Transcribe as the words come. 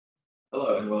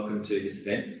Hello and welcome to this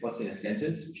event, What's in a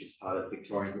Sentence, which is part of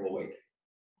Victorian Law Week.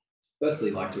 Firstly,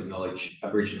 I'd like to acknowledge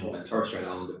Aboriginal and Torres Strait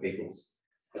Islander peoples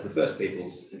as the first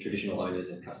peoples and traditional owners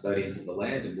and custodians of the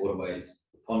land and waterways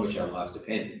upon which our lives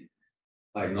depend.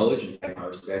 I acknowledge and pay my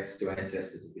respects to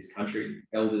ancestors of this country,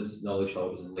 elders, knowledge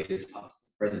holders and leaders past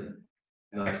and present,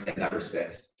 and I extend that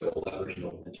respect to all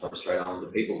Aboriginal and Torres Strait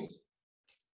Islander peoples.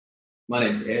 My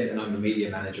name's Ed and I'm the Media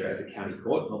Manager at the County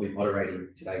Court. I'll be moderating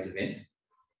today's event.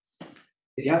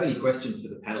 If you have any questions for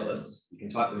the panelists, you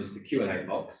can type them into the Q&A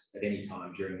box at any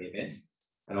time during the event,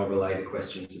 and I'll relay the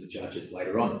questions to the judges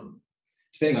later on.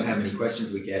 Depending on how many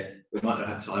questions we get, we might not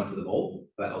have time for them all,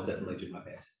 but I'll definitely do my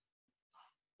best.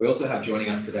 We also have joining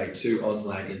us today two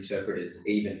Auslan interpreters,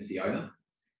 Eve and Fiona.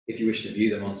 If you wish to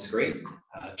view them on screen,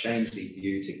 change the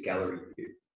view to gallery view.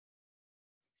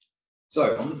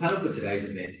 So on the panel for today's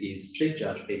event is Chief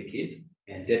Judge Peter Kidd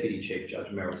and Deputy Chief Judge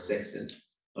Meryl Sexton.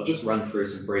 I'll just run through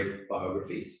some brief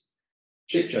biographies.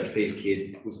 Chief Judge Peter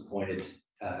Kidd was appointed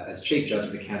as Chief Judge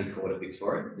of the County Court of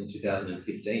Victoria in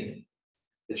 2015.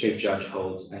 The Chief Judge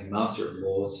holds a Master of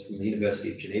Laws from the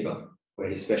University of Geneva, where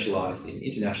he specialised in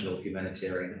international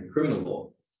humanitarian and criminal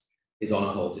law. His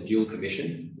Honour holds a dual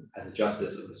commission as a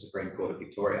Justice of the Supreme Court of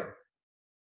Victoria.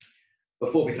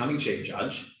 Before becoming Chief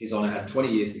Judge, His Honour had 20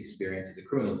 years of experience as a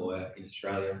criminal lawyer in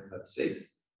Australia and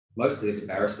overseas, mostly as a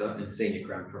barrister and senior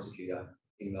Crown Prosecutor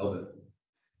in Melbourne.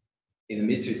 In the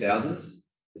mid-2000s,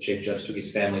 the Chief Judge took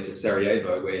his family to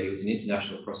Sarajevo, where he was an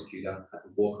international prosecutor at the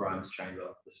War Crimes Chamber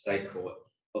of the State Court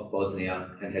of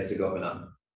Bosnia and Herzegovina.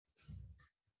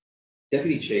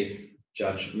 Deputy Chief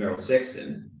Judge Meryl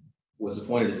Sexton was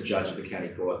appointed as a Judge of the County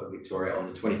Court of Victoria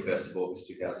on the 21st of August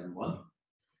 2001.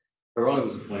 Her Honour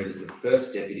was appointed as the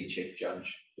first Deputy Chief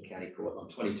Judge of the County Court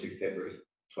on 22 February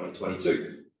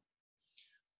 2022.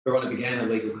 Her Honour began her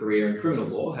legal career in criminal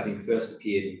law, having first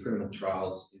appeared in criminal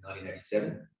trials in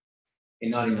 1987.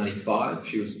 In 1995,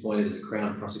 she was appointed as a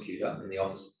Crown Prosecutor in the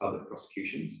Office of Public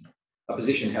Prosecutions, a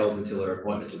position held until her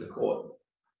appointment to the court.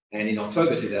 And in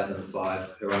October 2005,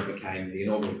 Her Honour became the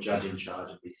inaugural Judge in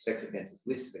charge of the sex offences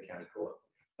list of the County Court,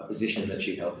 a position that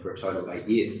she held for a total of 8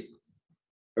 years.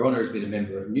 Her Honour has been a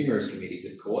member of numerous committees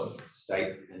at court,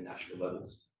 state and national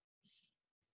levels.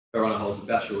 Her Honour holds a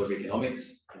Bachelor of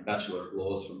Economics and Bachelor of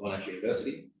Laws from Monash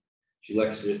University. She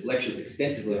lectures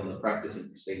extensively on the practice and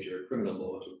procedure of criminal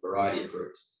law to a variety of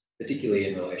groups, particularly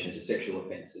in relation to sexual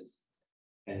offences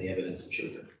and the evidence of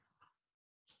children.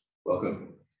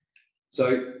 Welcome.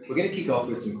 So we're going to kick off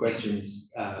with some questions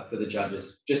for the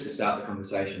judges, just to start the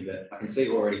conversation, but I can see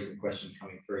already some questions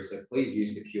coming through, so please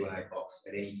use the Q&A box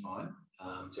at any time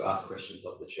to ask questions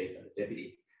of the Chief and the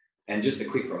Deputy. And just a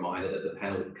quick reminder that the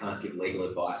panel can't give legal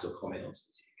advice or comment on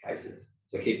specific cases,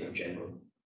 so keep them general.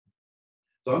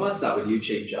 So I might start with you,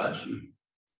 Chief Judge.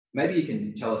 Maybe you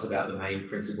can tell us about the main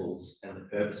principles and the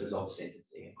purposes of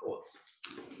sentencing in courts.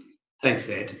 Thanks,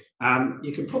 Ed.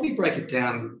 You can probably break it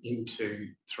down into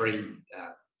three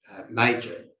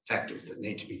major factors that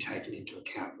need to be taken into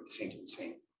account with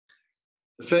sentencing.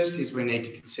 The first is we need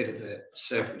to consider the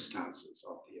circumstances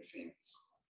of the offence.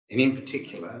 And in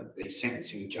particular, the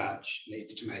sentencing judge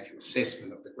needs to make an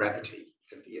assessment of the gravity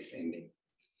of the offending.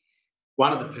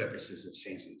 One of the purposes of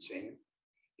sentencing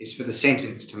is for the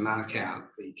sentence to mark out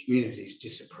the community's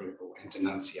disapproval and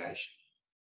denunciation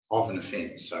of an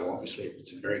offence. So obviously, if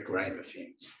it's a very grave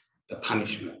offence, the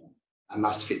punishment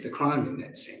must fit the crime in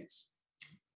that sense.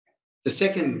 The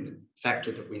second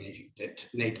factor that we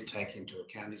need to take into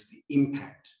account is the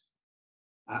impact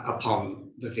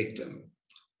upon the victim.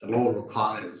 The law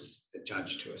requires the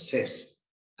judge to assess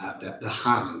the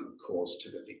harm caused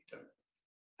to the victim.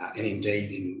 And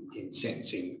indeed, in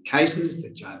sentencing cases,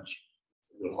 the judge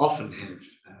will often have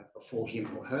before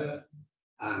him or her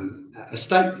a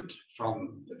statement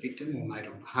from the victim or made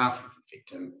on behalf of the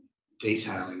victim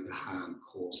detailing the harm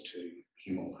caused to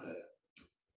him or her.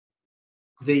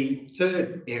 The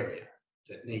third area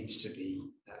that needs to be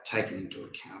taken into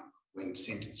account when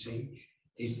sentencing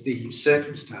is the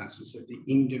circumstances of the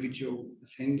individual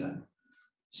offender.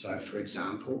 So, for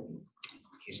example,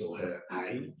 his or her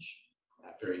age,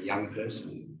 a very young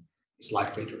person is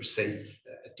likely to receive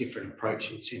a different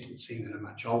approach in sentencing than a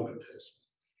much older person.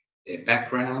 Their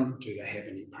background, do they have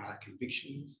any prior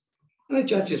convictions? And a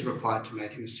judge is required to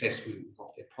make an assessment of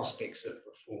their prospects of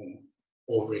reform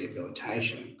or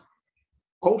rehabilitation.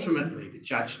 Ultimately, the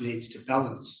judge needs to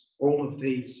balance all of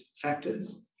these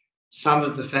factors. Some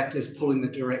of the factors pull in the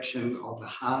direction of a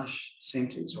harsh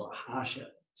sentence or a harsher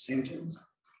sentence.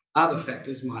 Other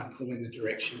factors might pull in the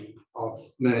direction of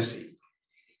mercy.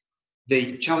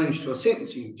 The challenge to a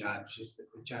sentencing judge is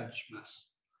that the judge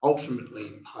must ultimately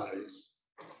impose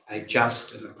a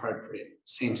just and appropriate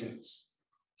sentence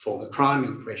for the crime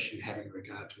in question, having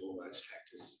regard to all those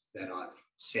factors that I've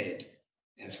said.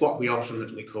 And it's what we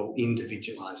ultimately call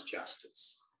individualised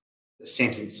justice. The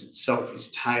sentence itself is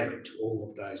tailored to all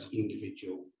of those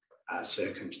individual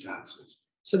circumstances.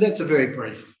 So that's a very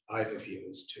brief overview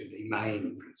as to the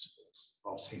main principles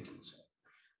of sentencing.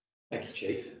 Thank you,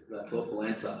 Chief, for that thoughtful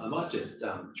answer. I might just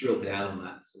drill down on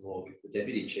that some more with the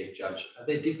Deputy Chief Judge. Are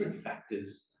there different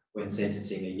factors when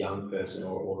sentencing a young person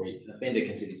or an offender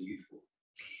considered youthful?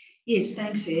 Yes,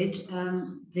 thanks, Ed.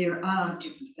 There are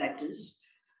different factors.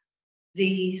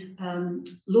 The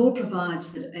law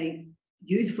provides that a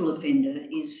youthful offender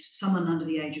is someone under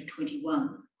the age of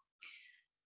 21.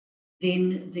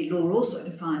 Then the law also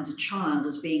defines a child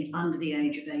as being under the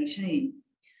age of 18.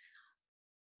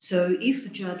 So if a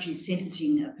judge is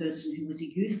sentencing a person who was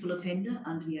a youthful offender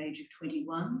under the age of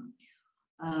 21,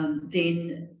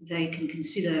 then they can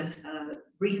consider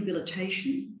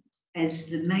rehabilitation as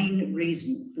the main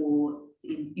reason for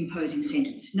imposing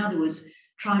sentence. In other words,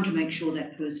 trying to make sure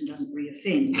that person doesn't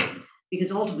reoffend,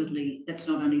 because ultimately that's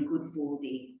not only good for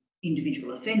the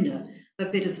individual offender,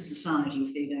 but better for society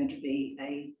if they're going to be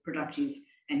a productive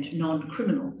and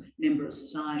non-criminal member of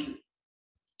society.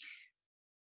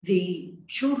 The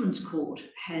Children's Court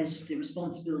has the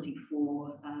responsibility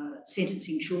for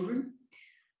sentencing children,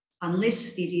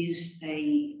 unless it is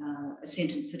a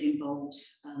sentence that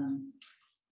involves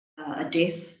a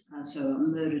death, so a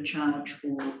murder charge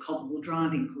or culpable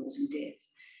driving causing death,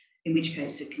 in which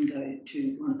case it can go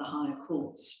to one of the higher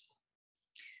courts.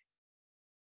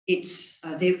 It's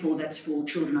therefore that's for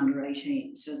children under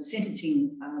 18. So the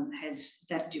sentencing has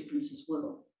that difference as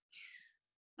well.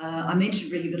 I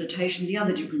mentioned rehabilitation. The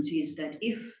other difference is that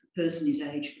if the person is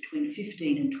aged between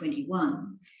 15 and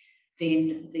 21,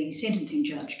 then the sentencing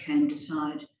judge can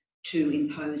decide to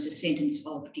impose a sentence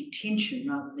of detention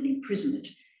rather than imprisonment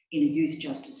in a youth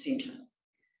justice centre.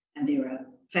 And there are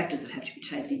factors that have to be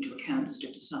taken into account as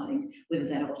to deciding whether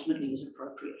that ultimately is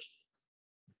appropriate.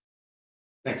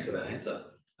 Thanks for that answer.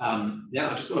 Yeah,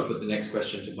 I just want to put the next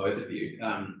question to both of you.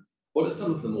 What are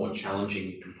some of the more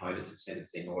challenging components of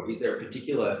sentencing, or is there a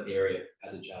particular area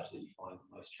as a judge that you find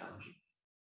most challenging?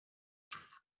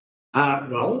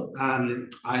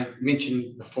 I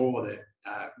mentioned before that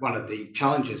one of the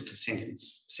challenges to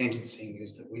sentencing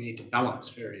is that we need to balance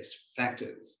various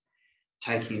factors,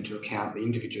 taking into account the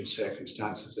individual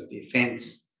circumstances of the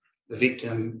offence, the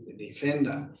victim, the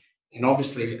offender, and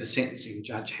obviously a sentencing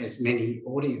judge has many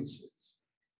audiences.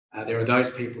 There are those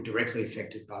people directly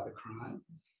affected by the crime.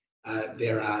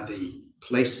 There are the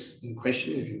police in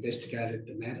question who've investigated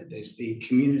the matter. There's the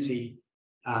community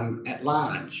at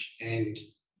large, and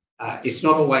it's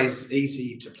not always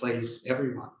easy to please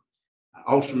everyone.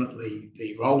 Ultimately,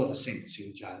 the role of a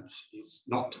sentencing judge is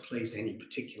not to please any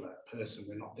particular person.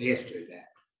 We're not there to do that.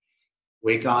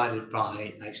 We're guided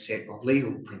by a set of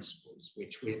legal principles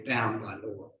which we're bound by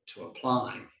law to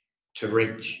apply to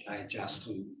reach a just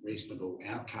and reasonable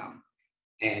outcome.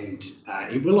 And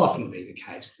it will often be the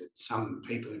case that some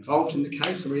people involved in the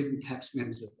case, or even perhaps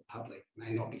members of the public,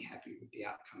 may not be happy with the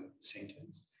outcome of the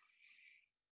sentence.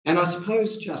 And I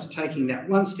suppose just taking that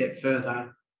one step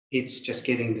further, it's just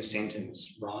getting the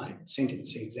sentence right.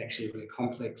 Sentencing is actually a really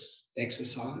complex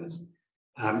exercise.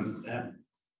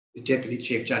 The Deputy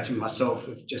Chief Judge and myself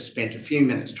have just spent a few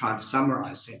minutes trying to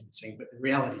summarise sentencing, but the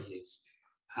reality is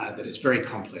that it's very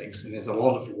complex and there's a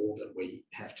lot of law that we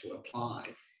have to apply.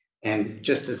 And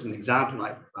just as an example,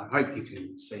 I hope you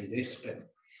can see this, but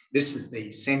this is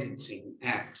the Sentencing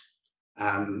Act,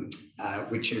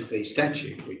 which is the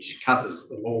statute which covers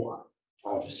the law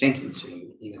of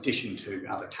sentencing in addition to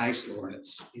other case law, and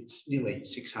it's nearly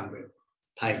 600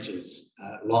 pages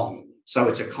long. So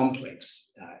it's a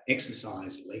complex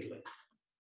exercise legally.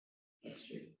 That's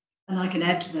true. And I can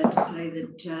add to that to say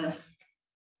that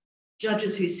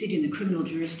judges who sit in the criminal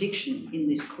jurisdiction in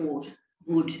this court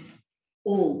would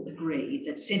all agree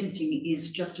that sentencing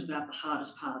is just about the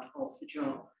hardest part of the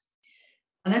job.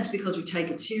 And that's because we take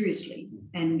it seriously,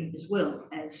 and as well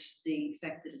as the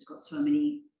fact that it's got so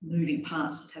many moving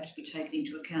parts that have to be taken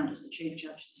into account, as the Chief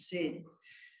Judge has said.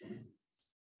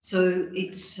 So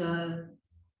it's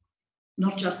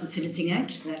not just the Sentencing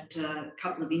Act, that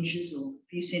couple of inches or a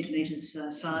few centimetres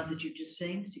size that you've just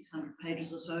seen, 600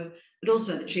 pages or so, but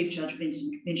also the Chief Judge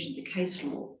mentioned the case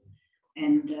law.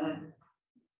 And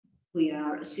we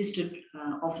are assisted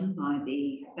often by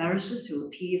the barristers who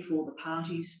appear for the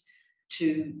parties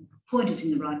to point us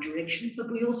in the right direction, but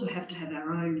we also have to have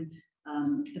our own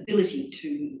ability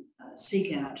to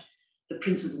seek out the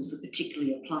principles that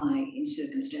particularly apply in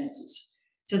circumstances.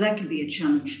 So that can be a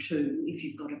challenge too if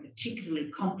you've got a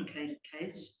particularly complicated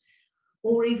case,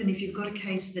 or even if you've got a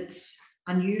case that's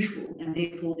unusual and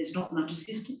therefore there's not much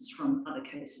assistance from other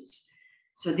cases.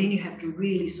 So then you have to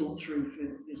really sort through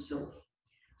for yourself.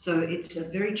 So it's a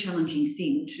very challenging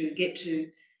thing to get to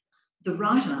the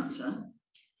right answer,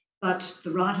 but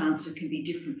the right answer can be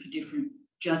different for different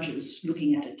judges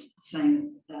looking at it, the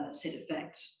same set of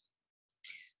facts.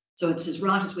 So it's as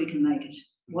right as we can make it,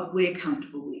 what we're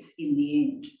comfortable with in the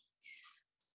end.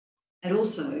 And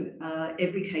also,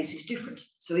 every case is different.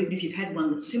 So even if you've had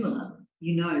one that's similar,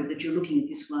 you know that you're looking at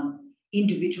this one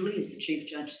individually, as the Chief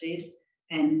Judge said,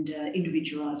 and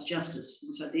individualised justice.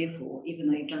 And so therefore, even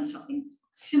though you've done something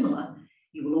similar,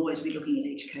 you will always be looking at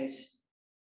each case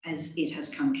as it has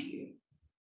come to you.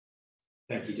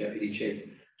 Thank you, Deputy Chief.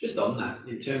 Just on that,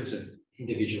 in terms of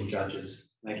individual judges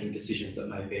making decisions that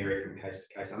may vary from case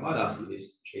to case, I might ask you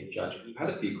this, Chief Judge. We've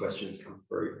had a few questions come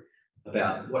through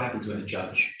about what happens when a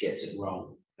judge gets it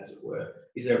wrong, as it were.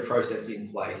 Is there a process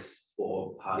in place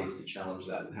for parties to challenge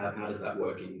that? And how does that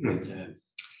work in terms?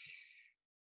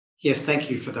 Yes,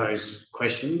 thank you for those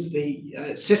questions.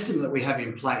 The system that we have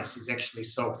in place is actually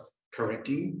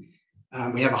self-correcting.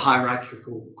 We have a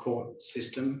hierarchical court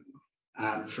system.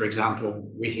 For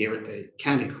example, we're here at the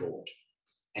county court,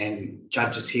 and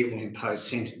judges here will impose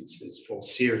sentences for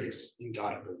serious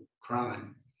indictable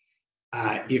crime.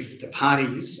 If the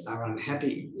parties are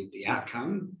unhappy with the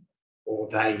outcome, or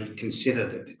they consider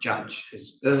that the judge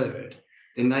has erred,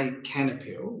 then they can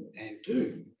appeal and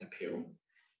do appeal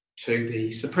to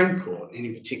the Supreme Court, and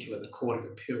in particular the Court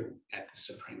of Appeal at the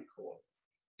Supreme Court.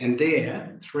 And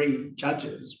there, 3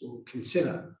 judges will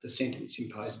consider the sentence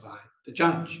imposed by the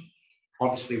judge,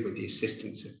 obviously with the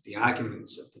assistance of the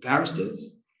arguments of the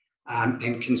barristers,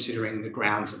 and considering the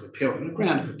grounds of appeal. And the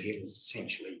ground of appeal is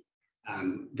essentially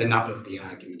the nub of the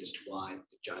argument as to why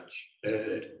the judge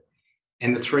erred.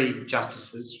 And the 3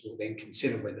 justices will then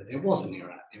consider whether there was an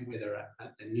error and whether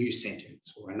a new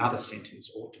sentence or another sentence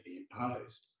ought to be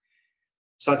imposed.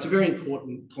 So it's a very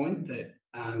important point that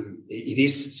it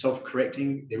is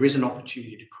self-correcting. There is an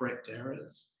opportunity to correct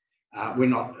errors. We're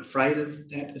not afraid of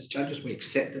that as judges. We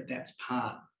accept that that's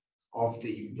part of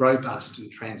the robust and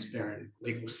transparent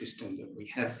legal system that we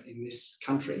have in this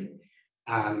country.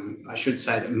 I should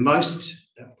say that most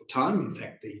of the time, in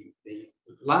fact, the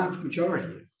large majority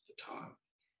of the time,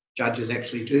 judges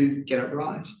actually do get it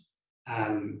right.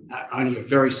 Only a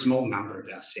very small number of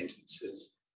our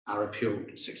sentences are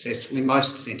appealed successfully.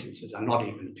 Most sentences are not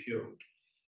even appealed.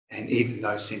 And even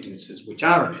those sentences which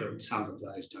are appealed, some of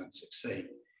those don't succeed.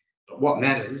 But what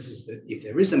matters is that if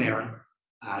there is an error,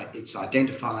 it's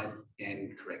identified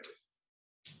and corrected.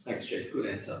 Thanks, Chief. Good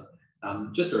answer.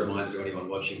 Just a reminder to anyone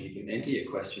watching, you can enter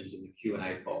your questions in the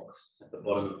Q&A box at the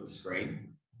bottom of the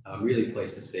screen. I'm really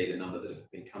pleased to see the number that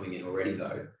have been coming in already,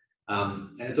 though.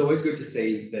 And it's always good to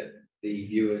see that the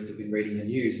viewers have been reading the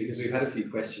news, because we've had a few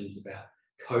questions about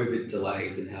COVID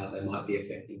delays and how they might be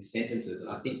affecting sentences. And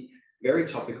I think very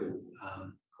topical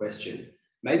question.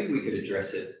 Maybe we could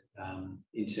address it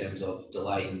in terms of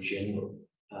delay in general.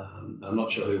 I'm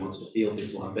not sure who wants to field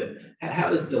this one, but how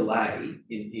does delay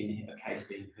in a case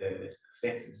being heard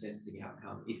affect the sentencing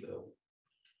outcome, if at all?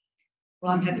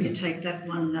 Well, I'm happy to take that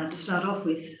one to start off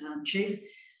with, Chief.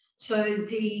 So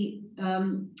the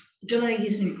delay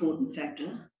is an important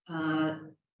factor,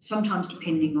 sometimes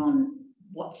depending on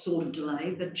what sort of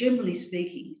delay, but generally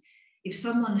speaking, if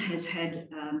someone has had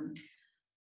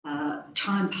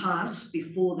time pass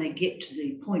before they get to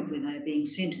the point where they're being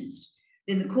sentenced,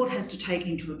 then the court has to take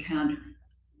into account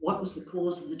what was the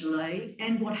cause of the delay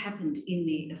and what happened in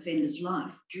the offender's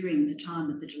life during the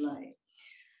time of the delay.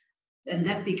 And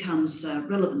that becomes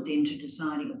relevant then to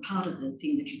deciding, a part of the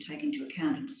thing that you take into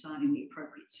account in deciding the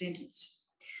appropriate sentence.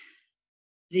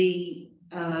 There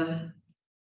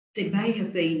may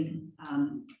have been,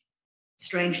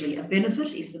 strangely, a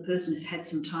benefit if the person has had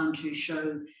some time to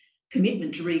show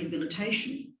commitment to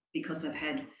rehabilitation, because they've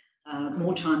had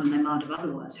more time than they might have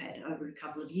otherwise had over a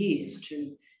couple of years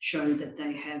to show that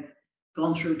they have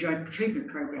gone through a drug treatment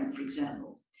program, for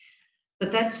example.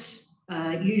 But that's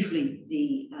usually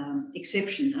the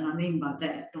exception, and I mean by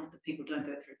that, not that people don't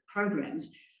go through the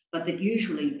programs, but that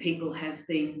usually people have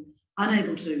been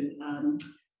unable to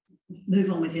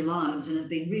move on with their lives and have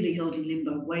been really held in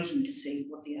limbo, waiting to see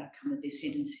what the outcome of their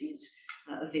sentence is,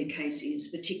 of their case is,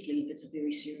 particularly if it's a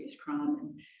very serious crime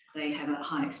and they have a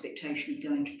high expectation of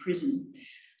going to prison.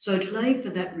 So delay for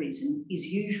that reason is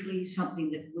usually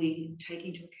something that we take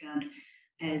into account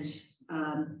as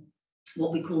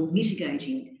what we call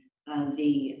mitigating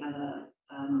the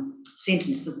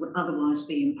sentence that would otherwise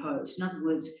be imposed. In other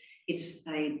words, It's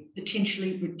a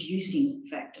potentially reducing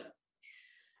factor.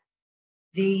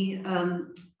 The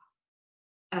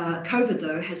COVID,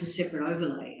 though, has a separate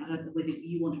overlay. I don't know whether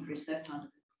you want to address that part of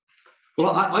it.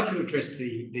 Well, I could address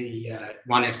the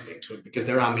one aspect to it, because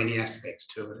there are many aspects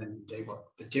to it, and indeed what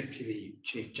the Deputy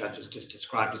Chief Judge has just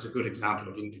described is a good example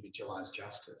of individualised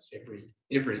justice.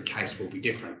 Every case will be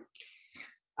different.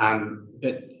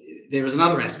 But there is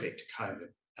another aspect to COVID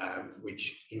which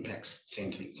impacts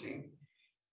sentencing.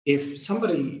 If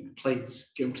somebody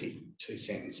pleads guilty to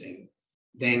sentencing,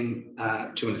 then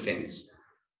to an offence,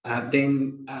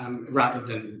 then rather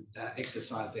than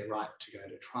exercise their right to go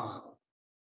to trial,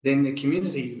 then the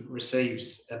community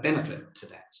receives a benefit to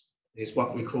that. There's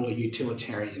what we call a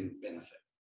utilitarian benefit.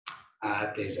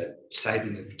 There's a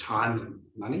saving of time and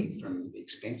money from the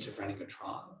expense of running a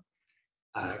trial.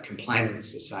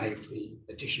 Complainants are saved the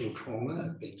additional trauma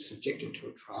of being subjected to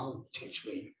a trial and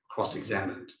potentially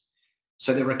cross-examined.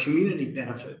 So there are community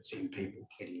benefits in people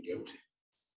pleading guilty.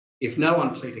 If no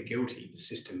one pleaded guilty, the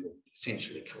system will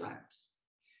essentially collapse.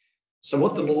 So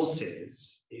what the law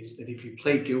says is that if you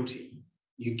plead guilty,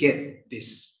 you get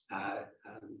this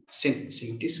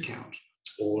sentencing discount,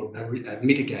 or a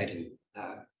mitigating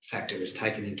factor is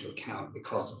taken into account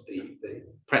because of the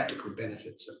practical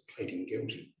benefits of pleading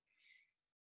guilty.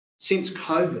 Since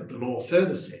COVID, the law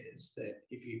further says that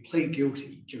if you plead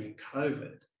guilty during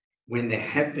COVID, when there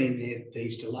have been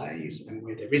these delays and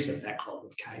where there is a backlog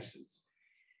of cases,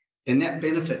 then that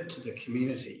benefit to the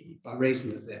community by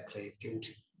reason of that plea of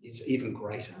guilty is even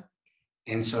greater.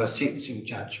 And so a sentencing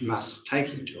judge must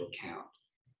take into account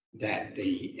that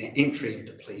the entry of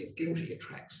the plea of guilty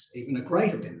attracts even a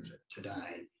greater benefit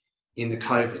today in the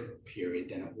COVID period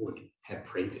than it would have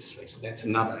previously. So that's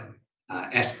another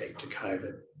aspect to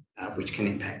COVID which can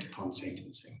impact upon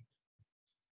sentencing.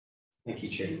 Thank you,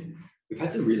 Chief. We've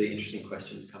had some really interesting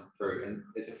questions come through, and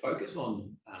there's a focus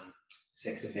on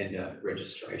sex offender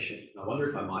registration. And I wonder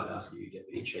if I might ask you,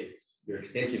 Deputy Chief, your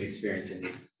extensive experience in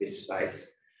this space,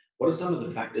 what are some of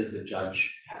the factors the judge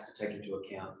has to take into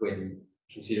account when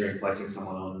considering placing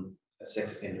someone on a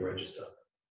sex offender register?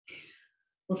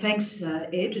 Well, thanks,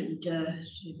 Ed, and to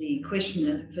the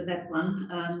questioner for that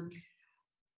one.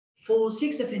 For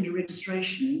sex offender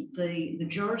registration, the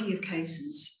majority of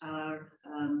cases are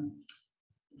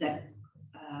that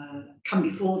come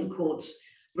before the courts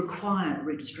require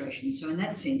registration. So in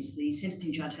that sense, the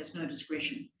sentencing judge has no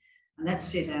discretion, and that's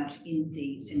set out in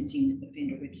the Sentencing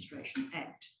Offender Registration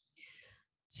Act.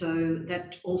 So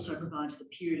that also provides the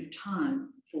period of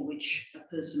time for which a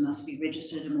person must be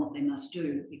registered and what they must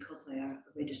do because they are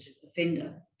a registered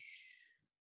offender.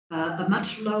 A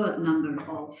much lower number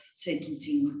of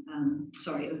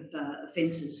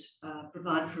offences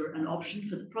provide for an option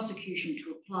for the prosecution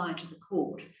to apply to the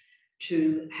court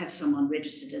to have someone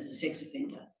registered as a sex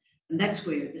offender. And that's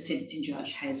where the sentencing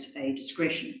judge has a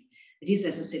discretion. It is,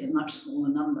 as I said, a much smaller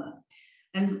number.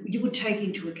 And you would take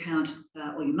into account,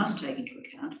 or you must take into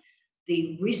account,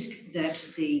 the risk that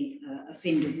the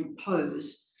offender would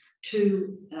pose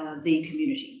to the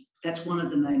community. That's one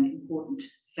of the main important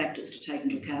factors to take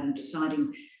into account in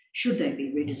deciding should they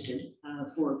be registered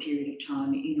for a period of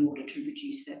time in order to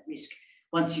reduce that risk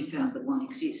once you've found that one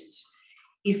exists.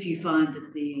 If you find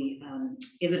that the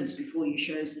evidence before you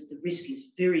shows that the risk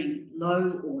is very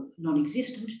low or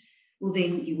non-existent, well,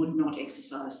 then you would not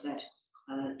exercise that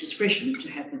discretion to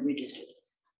have them registered.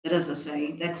 But as I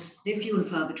say, they're few and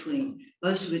far between.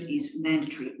 Most of it is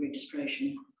mandatory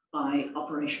registration by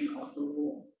operation of the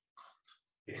law.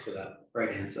 Thanks for that.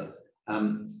 Great answer. I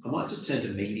might just turn to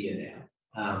media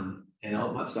now, and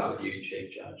I might start with you, Chief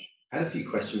Judge. I had a few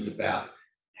questions about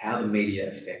how the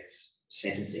media affects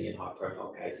sentencing in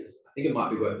high-profile cases. I think it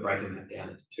might be worth breaking that down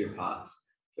into two parts.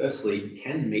 Firstly,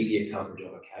 can media coverage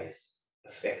of a case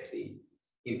affect the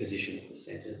imposition of the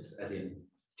sentence, as in,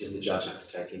 does the judge have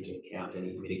to take into account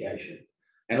any mitigation?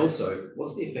 And also,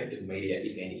 what's the effect of media,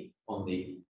 if any, on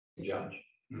the judge?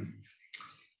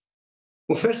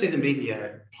 Well, firstly, the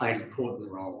media played an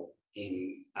important role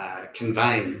in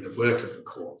conveying the work of the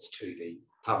courts to the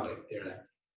public. There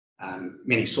are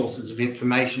many sources of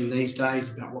information these days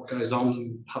about what goes on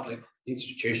in public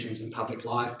institutions and public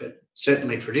life, but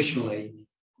certainly traditionally,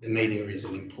 the media is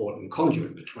an important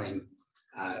conduit between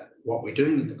what we're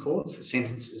doing in the courts, the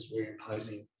sentences we're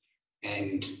imposing,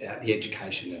 and the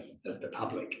education of the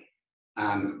public.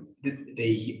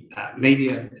 The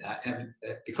media,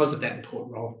 because of that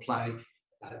important role to play,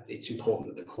 it's important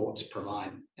that the courts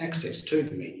provide access to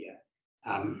the media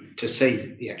to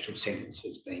see the actual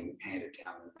sentences being handed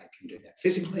down, and they can do that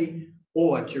physically,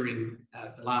 or during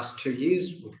the last 2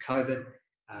 years with COVID,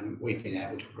 we've been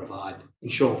able to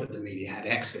ensure that the media had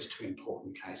access to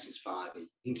important cases via the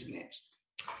internet.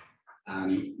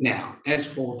 Now, as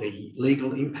for the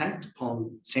legal impact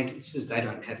upon sentences, they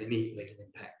don't have any legal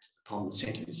impact upon the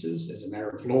sentences as a matter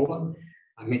of law.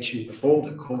 I mentioned before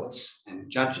that courts and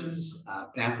judges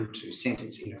are bound to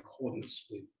sentence in accordance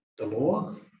with the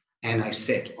law and a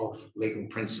set of legal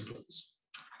principles.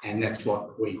 And that's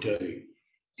what we do.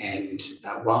 And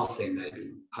whilst there may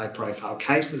be high-profile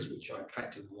cases which are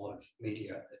attracting a lot of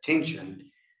media attention,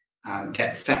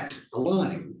 that fact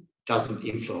alone doesn't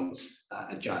influence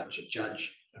a judge. A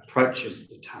judge approaches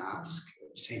the task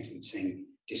of sentencing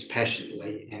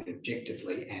dispassionately and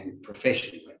objectively and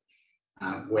professionally.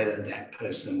 Whether that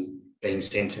person being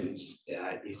sentenced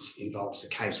involves a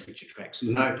case which attracts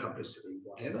no publicity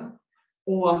whatever,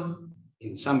 or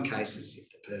in some cases, if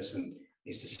the person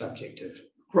is the subject of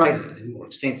greater and more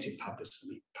extensive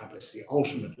publicity,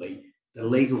 ultimately the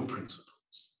legal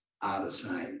principles are the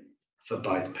same for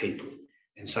both people.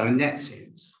 And so in that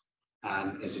sense,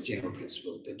 as a general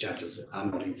principle, the judges are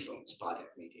not influenced by that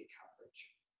media coverage.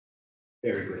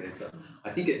 Very good answer.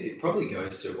 I think it probably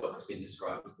goes to what's been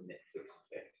described as the Netflix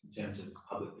effect in terms of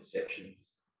public perceptions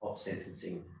of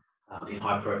sentencing in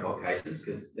high-profile cases,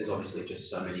 because there's obviously just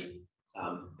so many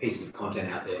pieces of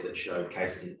content out there that show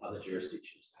cases in other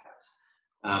jurisdictions,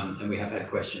 perhaps. And we have had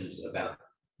questions about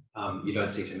you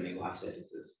don't see too many life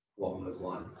sentences along those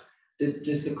lines.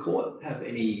 Does the court have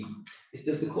any?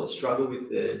 Does the court struggle with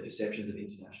the perceptions of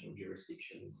international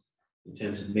jurisdictions in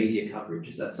terms of media coverage?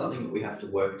 Is that something that we have to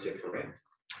work to correct?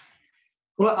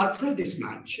 Well, I'd say this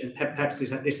much, and perhaps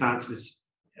this answers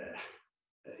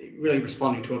really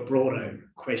responding to a broader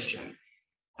question.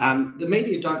 The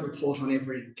media don't report on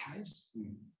every case.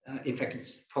 In fact,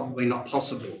 it's probably not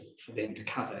possible for them to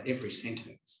cover every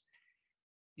sentence.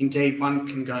 Indeed, one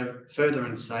can go further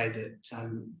and say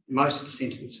that most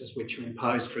sentences which are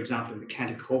imposed, for example, in the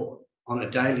county court on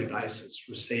a daily basis,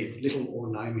 receive little or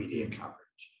no media coverage.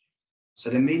 So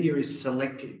the media is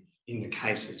selective in the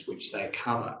cases which they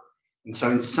cover. And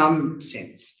so in some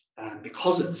sense,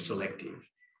 because it's selective,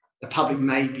 the public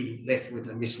may be left with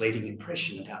a misleading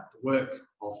impression about the work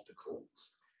of the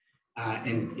courts.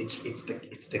 And it's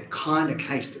the kind of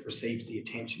case that receives the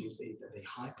attention is either the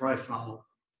high-profile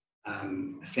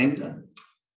offender,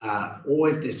 or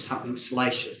if there's something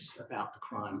salacious about the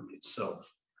crime itself,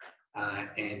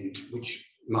 and which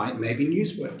may be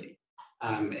newsworthy.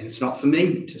 And it's not for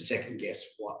me to second guess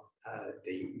what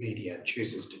the media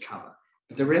chooses to cover.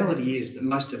 But the reality is that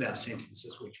most of our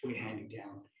sentences, which we're handing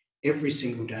down every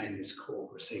single day in this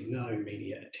court, receive no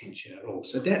media attention at all.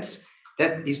 So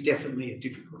that is definitely a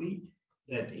difficulty,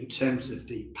 that in terms of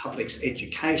the public's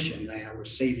education, they are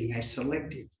receiving a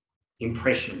selective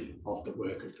impression of the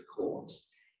work of the courts.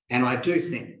 And I do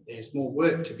think there's more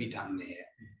work to be done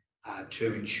there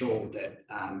to ensure that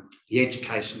the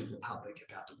education of the public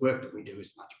about the work that we do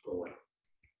is much broader.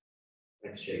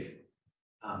 Thanks, Chief.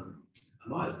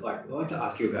 I'd like to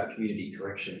ask you about community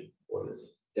correction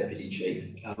orders, Deputy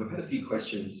Chief. We've had a few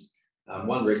questions,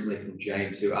 one recently from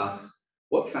James, who asks,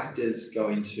 what factors go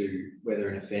into whether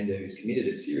an offender who's committed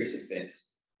a serious offence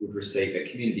would receive a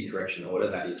community correction order,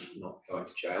 that is not going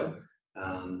to jail,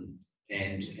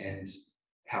 and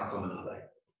how common are they?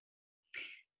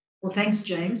 Well, thanks,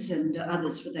 James, and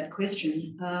others for that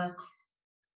question. Can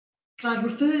I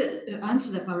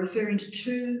answer that by referring to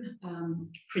two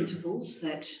principles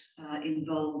that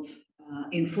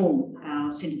inform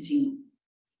our sentencing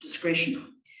discretion.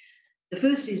 The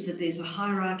first is that there's a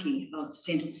hierarchy of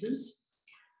sentences,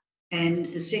 and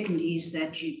the second is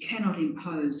that you cannot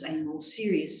impose a more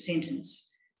serious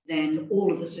sentence than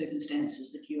all of the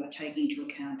circumstances that you are taking into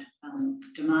account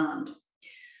demand.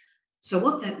 So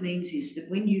what that means is that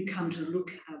when you come to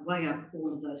weigh up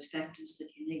all of those factors that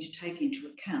you need to take into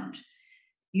account,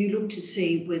 you look to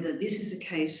see whether this is a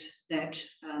case that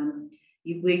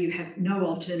where you have no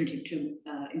alternative to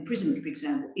imprisonment, for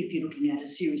example, if you're looking at a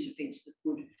serious offence that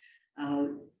would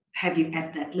have you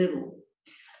at that level.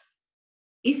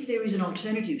 If there is an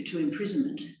alternative to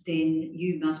imprisonment, then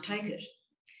you must take it.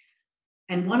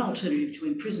 And one alternative to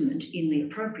imprisonment in the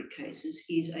appropriate cases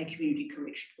is a community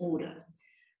correction order.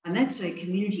 And that's a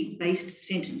community-based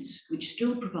sentence which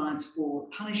still provides for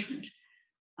punishment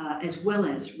as well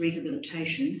as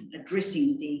rehabilitation,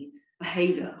 addressing the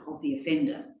behaviour of the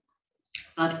offender,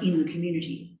 but in the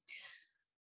community.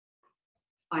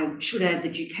 I should add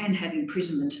that you can have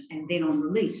imprisonment and then on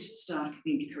release start a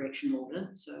community correction order,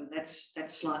 so that's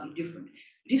slightly different.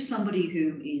 But if somebody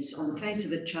who is on the face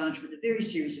of it charged with a very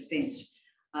serious offence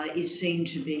is seen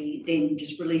to be then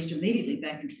just released immediately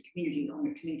back into the community on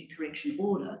a community correction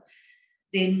order,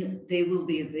 then there will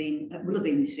have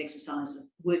been this exercise of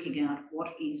working out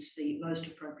what is the most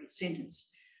appropriate sentence.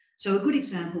 So a good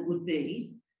example would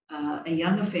be a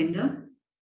young offender,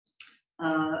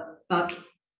 but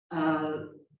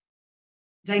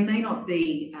they may not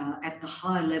be at the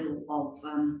high level of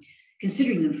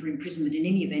considering them for imprisonment in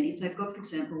any event if they've got, for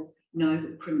example,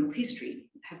 no criminal history,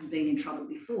 haven't been in trouble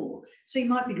before. So you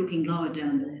might be looking lower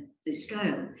down the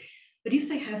scale. But if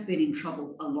they have been in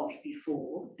trouble a lot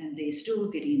before and they're still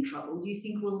getting in trouble, you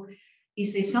think, well,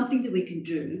 is there something that we can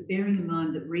do, bearing in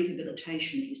mind that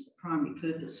rehabilitation is the primary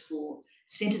purpose for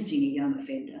sentencing a young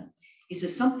offender? Is there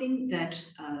something that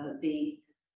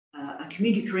a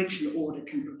community correction order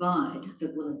can provide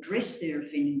that will address their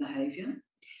offending behaviour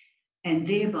and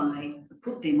thereby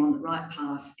put them on the right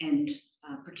path and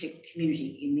protect the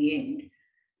community in the end?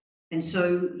 And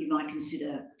so you might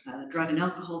consider drug and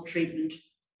alcohol treatment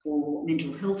or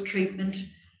mental health treatment,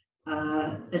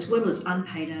 as well as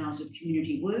unpaid hours of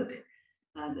community work.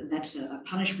 That's a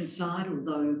punishment side,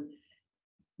 although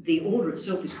the order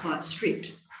itself is quite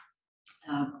strict.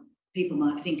 People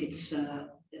might think it's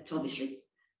obviously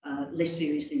less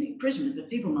serious than imprisonment, but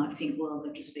people might think, well,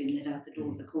 they've just been let out the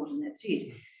door of the court and that's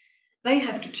it. They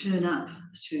have to turn up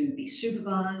to be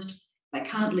supervised. They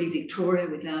can't leave Victoria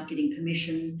without getting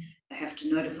permission. They have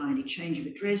to notify any change of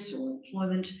address or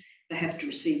employment. They have to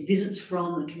receive visits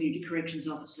from the community corrections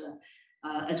officer,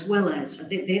 as well as,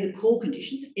 they're the core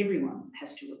conditions that everyone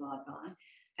has to abide by.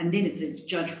 And then if the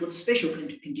judge puts special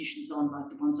conditions on, like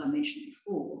the ones I mentioned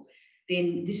before,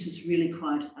 then this is really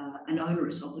quite an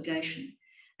onerous obligation.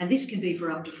 And this can be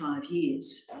for up to 5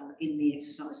 years in the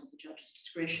exercise of the judge's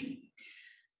discretion.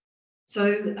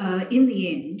 So in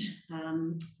the end,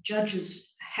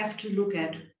 judges have to look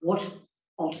at what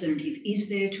alternative is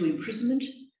there to imprisonment.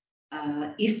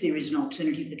 If there is an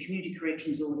alternative, the community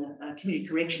correction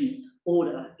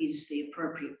order is the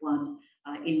appropriate one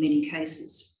in many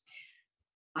cases.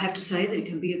 I have to say that it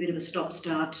can be a bit of a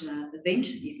stop-start event.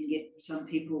 You can get some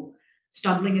people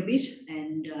stumbling a bit,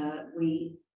 and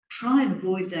we try and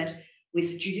avoid that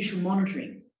with judicial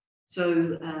monitoring.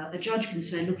 So a judge can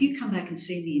say, look, you come back and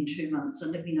see me in 2 months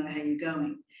and let me know how you're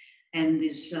going. And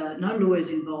there's no lawyers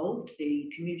involved.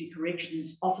 The community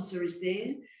corrections officer is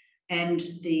there and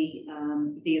the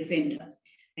offender.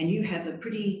 And you have a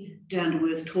pretty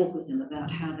down-to-earth talk with them about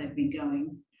how they've been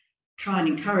going, try and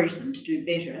encourage them to do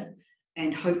better,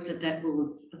 and hope that that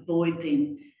will avoid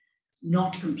them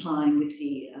not complying with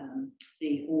the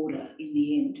order in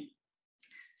the end.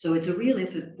 So it's a real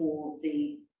effort for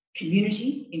the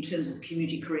community, in terms of the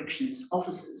community corrections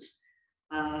officers,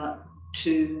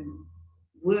 to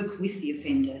work with the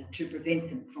offender to prevent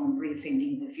them from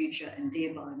reoffending in the future and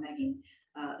thereby making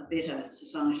a better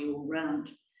society all round.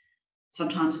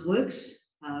 Sometimes it works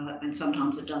and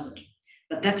sometimes it doesn't.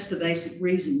 But that's the basic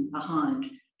reason behind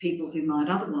people who might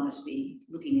otherwise be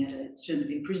looking at a term of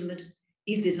imprisonment.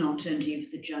 If there's an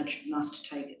alternative, the judge must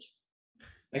take it.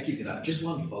 Thank you for that. Just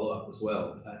one follow-up as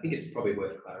well. I think it's probably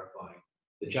worth clarifying.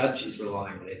 The judge is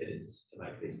relying on evidence to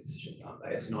make these decisions, aren't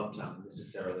they? It's not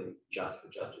necessarily just the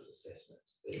judge's assessment.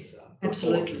 There's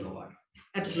Absolutely. and the like.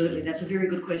 Absolutely. That's a very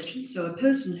good question. So a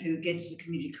person who gets a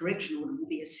community correction order will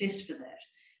be assessed for that.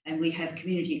 And we have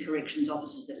community corrections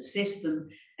officers that assess them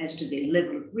as to their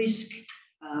level of risk,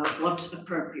 what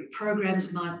appropriate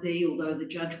programs might be, although the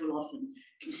judge will often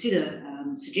consider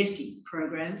suggesting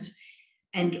programs.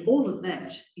 And all of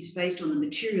that is based on the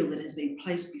material that has been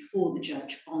placed before the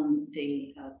judge on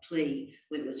the plea,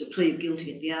 whether it's a plea of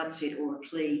guilty at the outset or a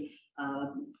plea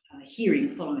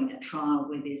hearing following a trial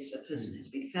where there's a person has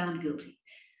been found guilty.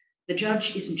 The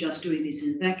judge isn't just doing this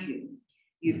in a vacuum.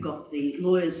 You've got the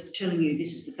lawyers telling you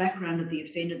this is the background of the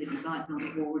offender that you might not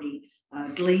have already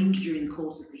gleaned during the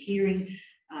course of the hearing.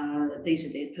 These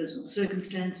are their personal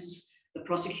circumstances. The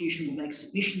prosecution will make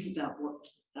submissions about what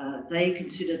they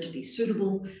consider to be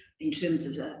suitable in terms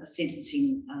of a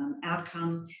sentencing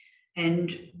outcome.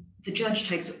 And the judge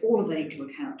takes all of that into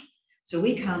account. So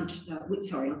we can't,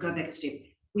 I'll go back a step.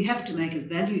 We have to make a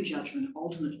value judgment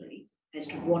ultimately as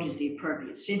to what is the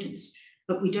appropriate sentence.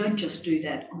 But we don't just do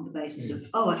that on the basis of,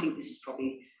 oh, I think this is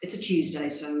probably, it's a Tuesday,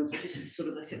 so this is sort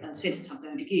of a sentence I'm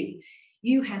going to give.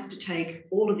 You have to take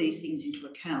all of these things into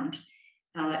account,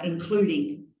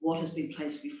 including what has been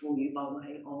placed before you by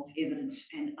way of evidence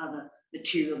and other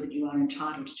material that you are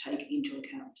entitled to take into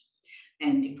account.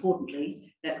 And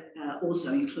importantly, that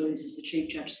also includes, as the Chief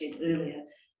Judge said earlier,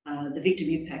 the victim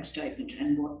impact statement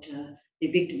and what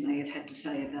the victim may have had to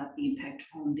say about the impact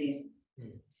on them.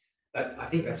 I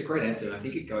think that's a great answer. And I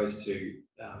think it goes to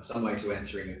some way to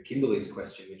answering Kimberly's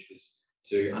question, which was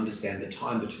to understand the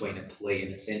time between a plea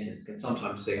and a sentence can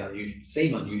sometimes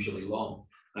seem unusually long.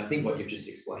 And I think what you've just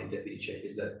explained, Deputy Chief,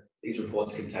 is that these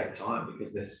reports can take time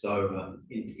because they're so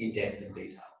in depth and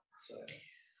detailed. So.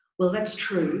 Well, that's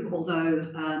true,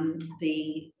 although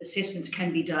the assessments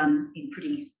can be done in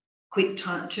pretty quick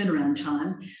turnaround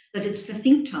time, but it's the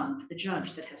think time for the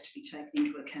judge that has to be taken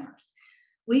into account.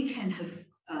 We can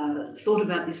have thought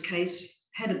about this case,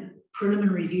 had a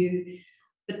preliminary review,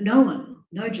 but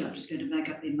no judge is going to make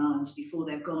up their minds before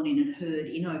they've gone in and heard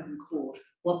in open court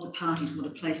what the parties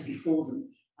want to place before them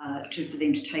for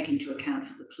them to take into account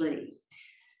for the plea.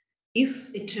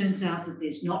 If it turns out that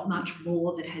there's not much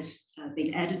more that has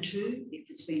been added to, if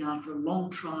it's been after a long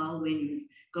trial when you've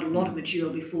got a lot of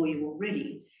material before you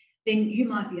already, then you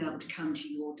might be able to come to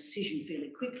your decision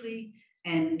fairly quickly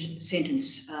and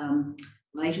sentence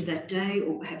later that day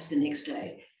or perhaps the next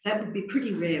day. That would be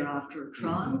pretty rare after a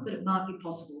trial, but it might be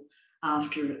possible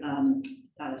after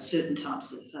certain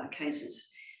types of cases.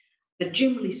 But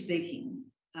generally speaking,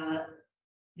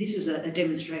 this is a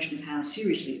demonstration of how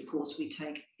seriously, of course, we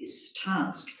take this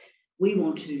task. We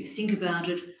want to think about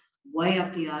it, weigh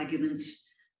up the arguments,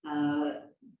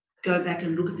 go back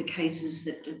and look at the cases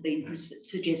that have been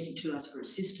suggested to us for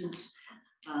assistance,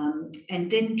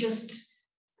 and then just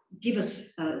give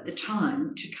us the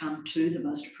time to come to the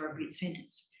most appropriate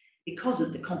sentence because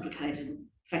of the complicated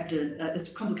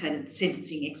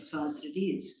sentencing exercise that it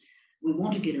is. We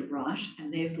want to get it right,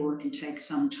 and therefore it can take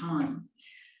some time.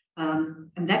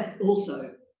 And that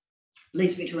also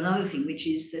leads me to another thing, which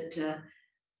is that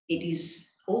it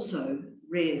is also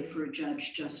rare for a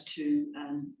judge just to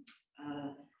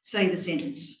say the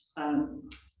sentence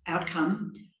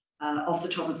outcome off the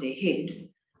top of their head.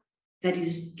 That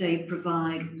is, they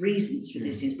provide reasons for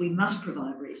their sentence. We must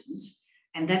provide reasons,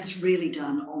 and that's really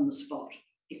done on the spot.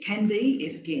 It can be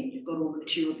if, again, you've got all the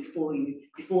material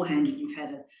beforehand and you've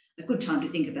had a good time to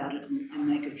think about it and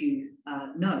make a few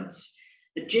notes.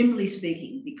 But generally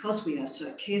speaking, because we are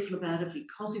so careful about it,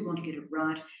 because we want to get it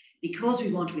right, because we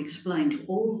want to explain to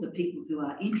all of the people who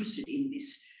are interested in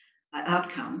this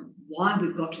outcome why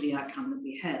we've got to the outcome that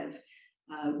we have,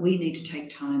 we need to take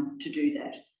time to do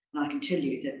that. And I can tell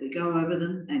you that we go over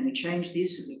them and we change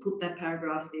this and we put that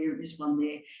paragraph there and this one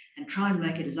there and try and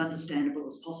make it as understandable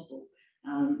as possible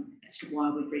as to why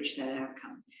we've reached that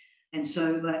outcome. And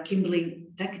so, Kimberly,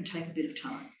 that can take a bit of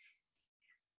time.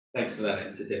 Thanks for that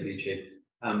answer, Deputy Chief.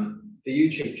 For you,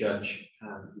 Chief Judge,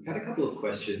 we've had a couple of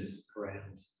questions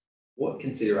around what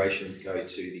considerations go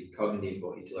to the cognitive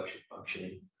or intellectual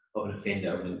functioning of an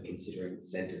offender when considering the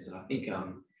sentence. And I think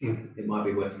it might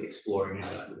be worth exploring how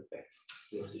that would affect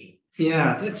your decision.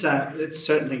 Yeah, that's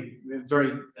certainly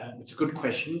it's a good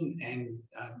question, and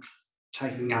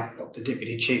taking up what the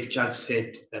Deputy Chief Judge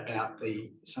said about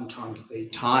sometimes the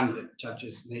time that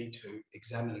judges need to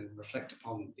examine and reflect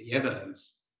upon the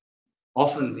evidence.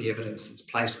 Often the evidence that's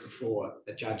placed before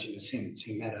a judge in a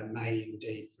sentencing matter may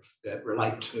indeed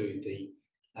relate to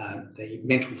the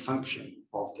mental function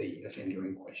of the offender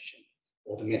in question,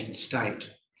 or the mental state,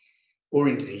 or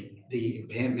indeed the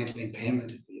mental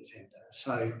impairment of the offender.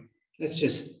 So let's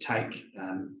just take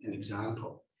an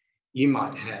example. You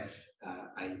might have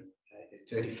a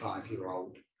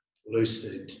 35-year-old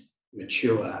lucid,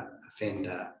 mature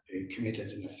offender who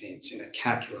committed an offence in a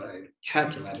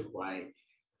calculated way,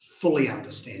 fully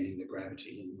understanding the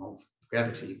gravity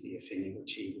of the offending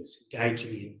which he was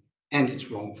engaging in and its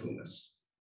wrongfulness.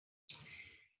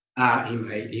 He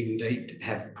may indeed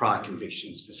have prior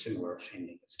convictions for similar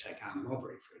offending. Let's take armed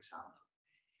robbery, for example.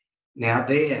 Now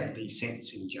there, the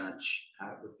sentencing judge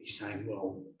would be saying,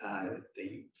 well,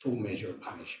 the full measure of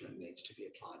punishment needs to be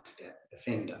applied to that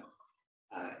offender.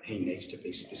 He needs to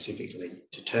be specifically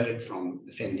deterred from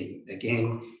offending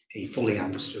again. He fully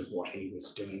understood what he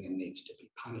was doing and needs to be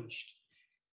punished.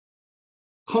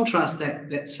 Contrast that,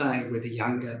 let's say, with a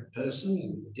younger person,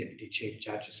 and the Deputy Chief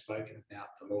Judge has spoken about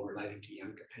the law relating to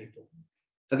younger people.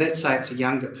 But let's say it's a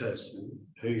younger person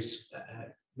whose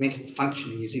mental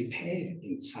functioning is impaired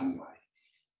in some way.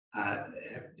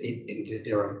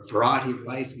 There are a variety of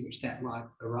ways in which that might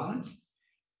arise.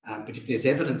 But if there's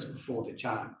evidence before the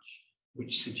judge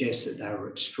which suggests that they were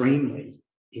extremely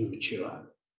immature,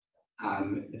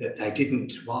 that they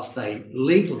didn't, whilst they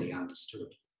legally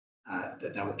understood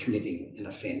that they were committing an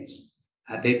offence,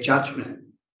 their judgment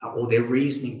or their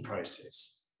reasoning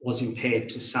process was impaired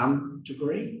to some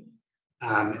degree.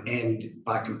 And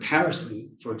by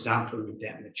comparison, for example, with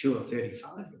that mature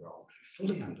 35-year-old who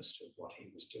fully understood what he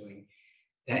was doing,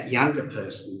 that younger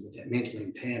person with that mental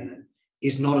impairment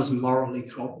is not as morally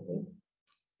culpable.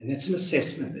 And that's an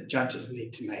assessment that judges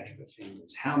need to make of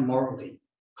offenders. How morally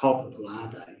culpable are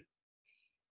they?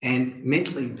 And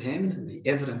mental impairment and the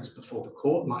evidence before the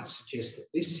court might suggest that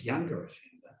this younger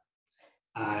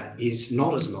offender is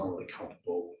not as morally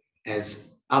culpable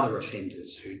as other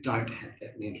offenders who don't have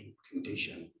that mental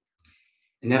condition.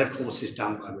 And that, of course, is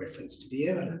done by reference to the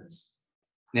evidence.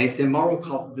 Now, if their moral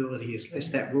culpability is less,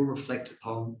 that will reflect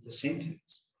upon the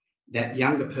sentence. That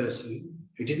younger person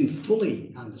who didn't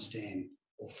fully understand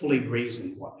or fully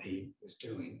reason what he was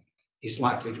doing is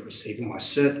likely to receive, and most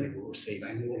certainly will receive,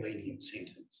 a more lenient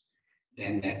sentence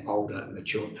than that older,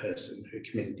 mature person who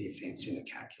committed the offence in a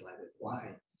calculated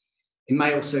way. It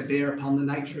may also bear upon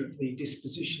the nature of the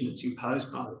disposition that's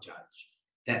imposed by the judge.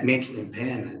 That mental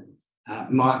impairment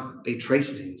might be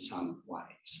treated in some way,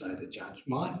 so the judge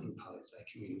might impose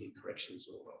a community corrections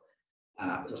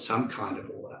order or some kind of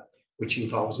order which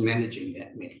involves managing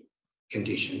that mental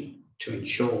condition to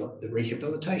ensure the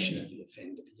rehabilitation of the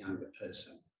offender, the younger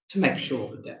person, to make sure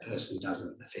that that person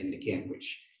doesn't offend again,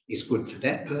 which is good for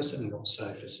that person and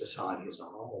also for society as a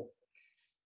whole.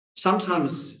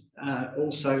 Sometimes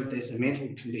also there's a mental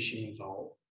condition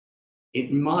involved.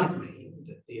 It might mean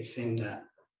that the offender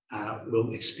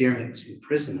will experience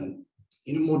imprisonment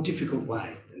in a more difficult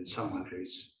way than someone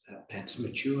who's perhaps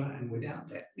mature and without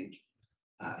that mental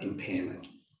impairment.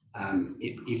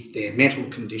 If their mental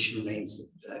condition means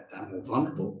that they're more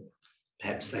vulnerable,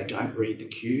 perhaps they don't read the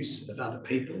cues of other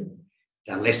people,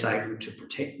 they're less able to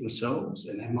protect themselves,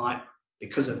 and they might,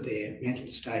 because of their mental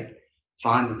state,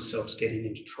 find themselves getting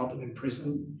into trouble in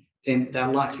prison, then they're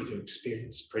likely to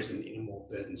experience prison in a more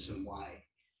burdensome way.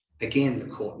 Again, the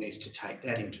court needs to take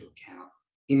that into account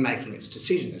in making its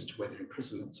decision as to whether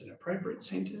imprisonment's an appropriate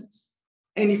sentence.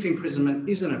 And if imprisonment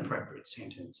is an appropriate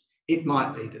sentence, it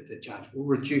might be that the judge will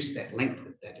reduce that length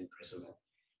of that imprisonment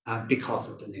because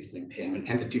of the mental impairment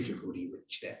and the difficulty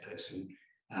which that person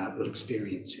will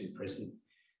experience in prison.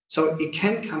 So it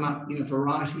can come up in a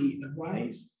variety of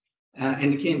ways.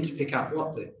 And again, to pick up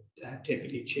what the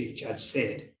Deputy Chief Judge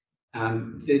said,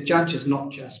 the judge is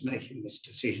not just making this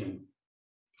decision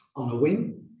on a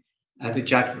whim. The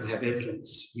judge will have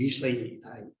evidence, usually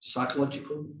a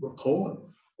psychological report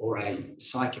or a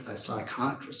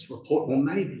psychiatrist's report, or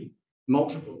maybe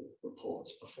multiple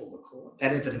reports before the court.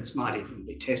 That evidence might even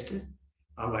be tested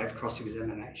by way of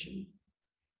cross-examination.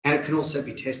 And it can also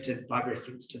be tested by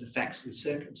reference to the facts and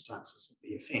circumstances of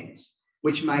the offence,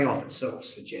 which may of itself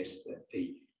suggest that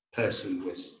the person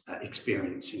was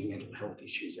experiencing mental health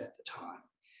issues at the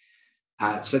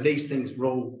time. So these things were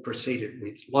all proceeded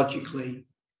with logically,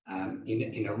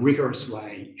 in a rigorous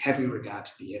way, having regard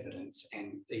to the evidence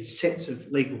and the sets of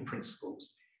legal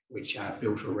principles which are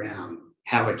built around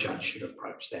how a judge should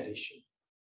approach that issue.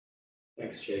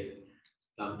 Thanks, Chief.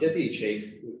 Deputy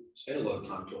Chief, we've spent a lot of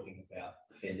time talking about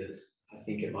offenders. I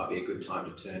think it might be a good time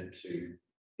to turn to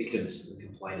victims and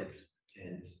complainants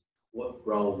and what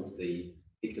role the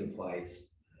victim plays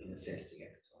in the sentencing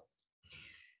exercise.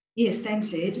 Yes,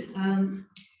 thanks, Ed.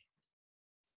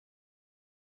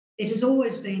 It has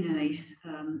always been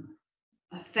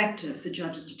a factor for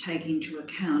judges to take into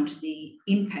account the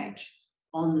impact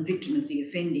on the victim of the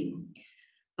offending.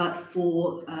 But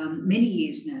for many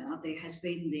years now, there has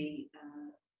been the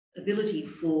ability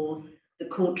for the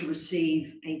court to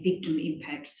receive a victim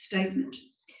impact statement.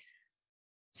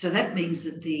 So that means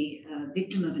that the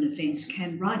victim of an offence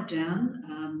can write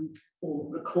down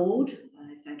or record,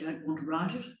 if they don't want to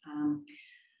write it,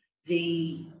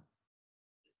 the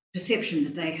perception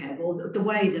that they have or the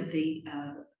way that the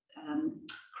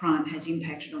crime has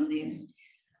impacted on them.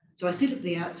 So I said at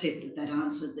the outset of that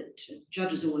answer that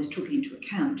judges always took into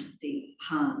account the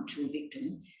harm to a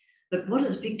victim. But what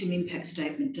a victim impact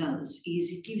statement does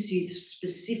is it gives you the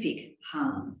specific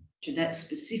harm to that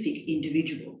specific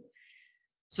individual.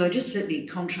 So just let me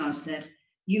contrast that.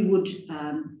 You would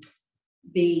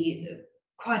be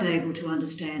quite able to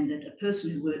understand that a person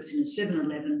who works in a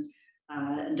 7-Eleven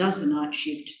and does the night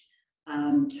shift,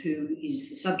 who is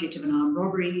the subject of an armed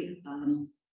robbery,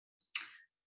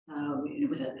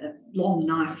 with a long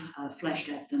knife flashed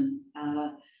at them,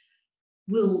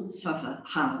 will suffer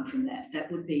harm from that.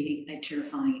 That would be a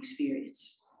terrifying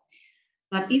experience.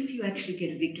 But if you actually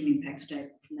get a victim impact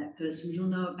statement from that person, you'll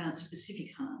know about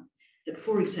specific harm. That,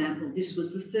 for example, this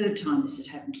was the third time this had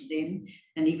happened to them,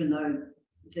 and even though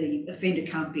the offender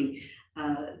can't be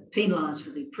penalised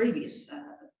for the previous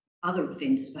other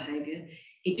offender's behaviour,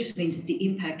 it just means that the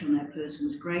impact on that person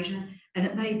was greater, and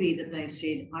it may be that they've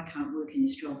said, I can't work in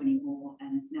this job anymore,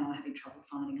 and now I'm having trouble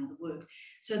finding other work.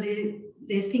 So there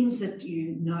are things that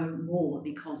you know more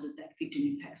because of that victim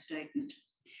impact statement.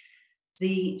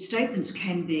 The statements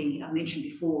can be, I mentioned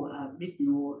before, written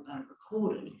or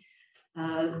recorded.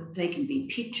 They can be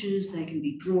pictures, they can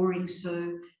be drawings.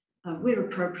 So where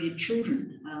appropriate,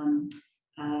 children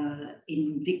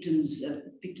in victims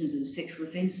of sexual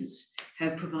offences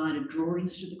have provided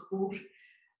drawings to the court.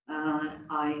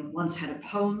 I once had a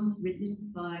poem written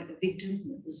by a victim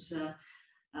that was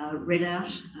read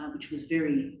out, which was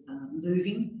very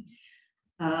moving.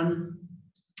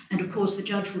 And of course, the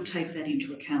judge will take that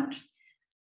into account.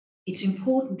 It's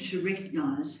important to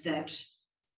recognise that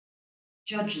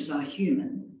judges are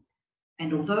human,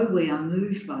 and although we are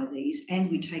moved by these and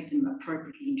we take them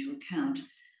appropriately into account,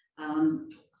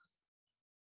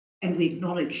 and we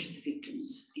acknowledge the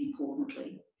victims,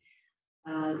 importantly,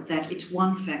 that it's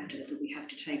one factor that we have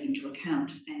to take into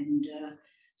account. And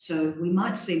so we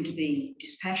might seem to be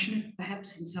dispassionate,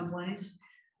 perhaps, in some ways,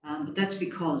 but that's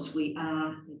because we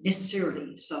are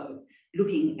necessarily so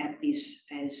looking at this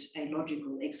as a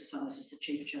logical exercise, as the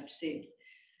Chief Judge said.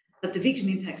 But the victim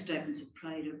impact statements have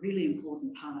played a really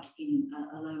important part in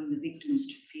allowing the victims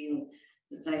to feel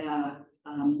that they are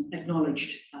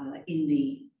acknowledged in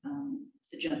the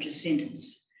judge's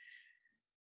sentence.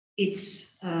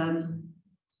 It's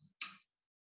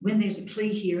when there's a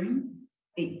plea hearing,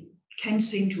 it can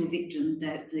seem to a victim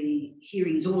that the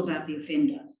hearing is all about the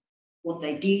offender, what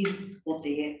they did, what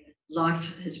their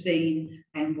life has been,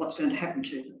 and what's going to happen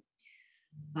to them.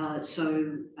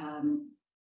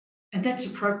 And that's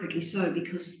appropriately so,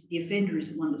 because the offender is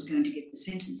the one that's going to get the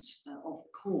sentence of the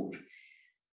court.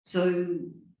 So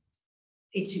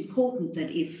it's important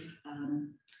that if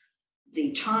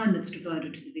the time that's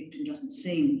devoted to the victim doesn't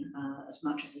seem as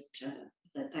much as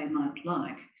that they might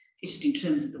like, just in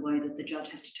terms of the way that the judge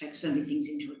has to take so many things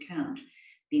into account,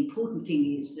 the important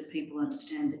thing is that people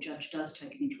understand the judge does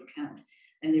take it into account,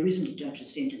 and there isn't a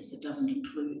judge's sentence that doesn't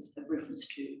include a reference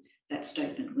to that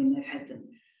statement when they've had them.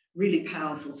 Really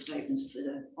powerful statements that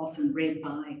are often read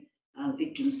by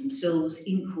victims themselves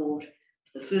in court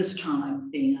for the first time,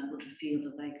 being able to feel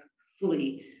that they could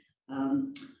fully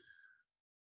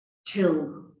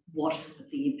tell what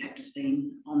the impact has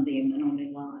been on them and on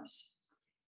their lives.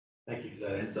 Thank you for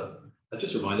that answer. I'll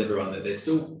just remind everyone that there's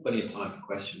still plenty of time for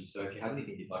questions. So if you have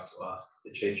anything you'd like to ask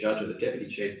the Chief Judge or the Deputy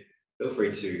Chief, feel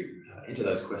free to enter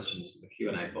those questions in the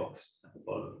Q&A box at the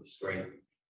bottom of the screen.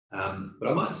 But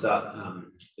I might start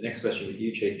the next question with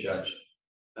you, Chief Judge.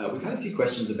 We've had a few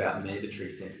questions about mandatory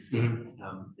sentencing.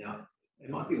 Now, it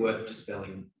might be worth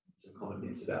dispelling some common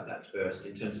myths about that first,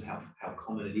 in terms of how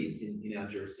common it is in our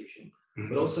jurisdiction,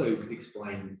 but also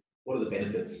explain what are the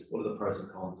benefits, what are the pros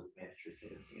and cons of mandatory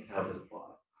sentencing, and how does it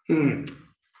apply?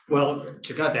 Well,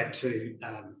 to go back to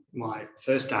my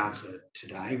first answer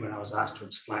today, when I was asked to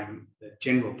explain the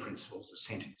general principles of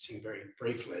sentencing very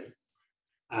briefly,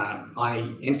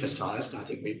 I emphasised, and I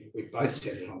think we both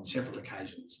said it on several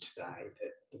occasions today,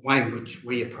 that the way in which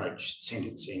we approach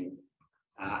sentencing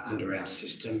under our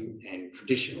system and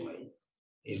traditionally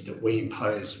is that we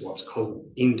impose what's called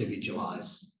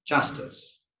individualised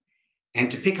justice.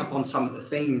 And to pick up on some of the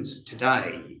themes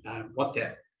today, what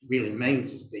that really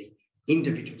means is the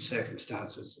individual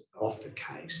circumstances of the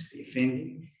case, the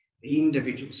offending, the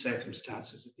individual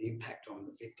circumstances of the impact on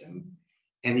the victim,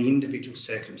 and the individual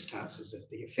circumstances of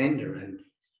the offender. And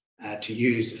to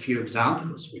use a few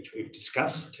examples which we've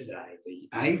discussed today, the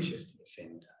age of the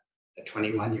offender, a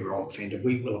 21-year-old offender,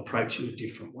 we will approach in a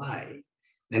different way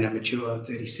than a mature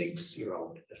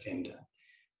 36-year-old offender.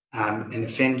 An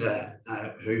offender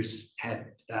who's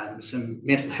had some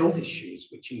mental health issues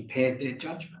which impaired their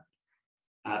judgment.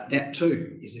 That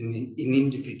too is an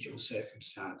individual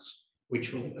circumstance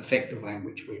which will affect the way in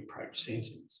which we approach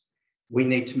sentence. We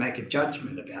need to make a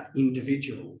judgment about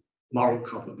individual moral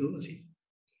culpability.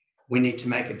 We need to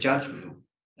make a judgment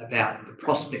about the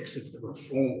prospects of the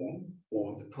reform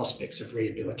or the prospects of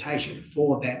rehabilitation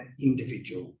for that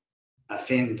individual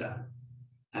offender.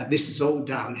 This is all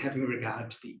done having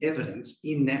regard to the evidence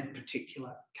in that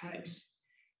particular case.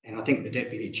 And I think the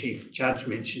Deputy Chief Judge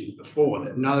mentioned before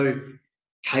that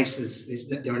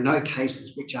there are no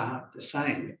cases which are the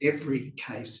same. Every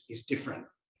case is different.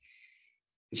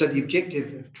 So the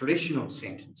objective of traditional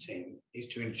sentencing is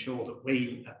to ensure that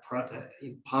we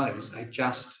impose a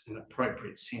just and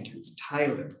appropriate sentence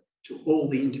tailored to all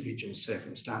the individual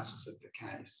circumstances of the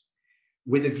case,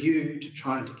 with a view to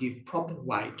trying to give proper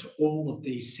weight to all of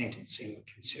these sentencing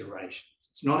considerations.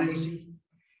 It's not easy.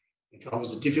 It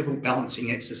was a difficult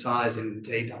balancing exercise, and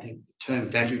indeed I think the term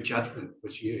value judgment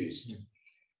was used.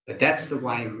 But that's the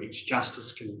way in which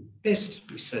justice can best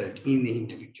be served in the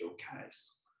individual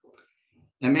case.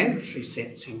 Now, mandatory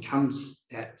sentencing comes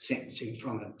at sentencing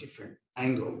from a different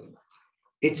angle.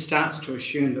 It starts to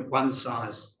assume that one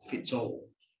size fits all.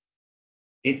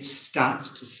 It starts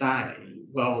to say,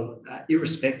 well,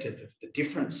 irrespective of the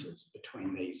differences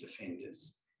between these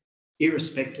offenders,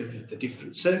 irrespective of the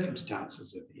different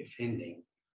circumstances of the offending,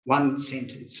 one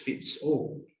sentence fits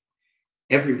all.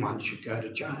 Everyone should go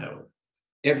to jail.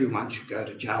 Everyone should go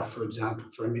to jail, for example,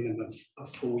 for a minimum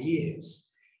of 4 years.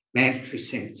 Mandatory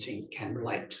sentencing can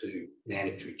relate to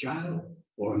mandatory jail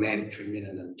or a mandatory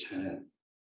minimum term.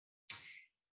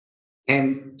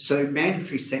 And so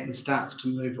mandatory sentence starts to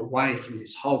move away from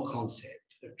this whole concept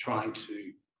of trying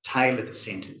to tailor the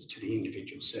sentence to the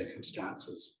individual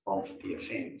circumstances of the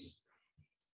offence.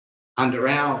 Under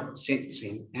our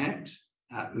Sentencing Act,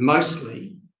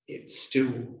 mostly it's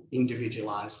still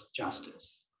individualised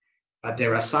justice. But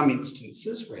there are some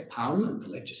instances where Parliament, the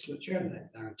legislature, and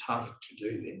they're entitled to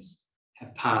do this,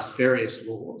 have passed various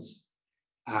laws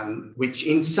which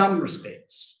in some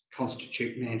respects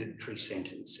constitute mandatory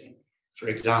sentencing. For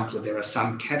example, there are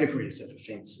some categories of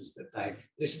offences that they've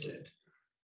listed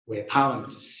where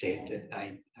Parliament has said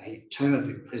that a term of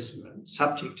imprisonment,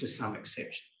 subject to some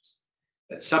exceptions,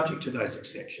 but subject to those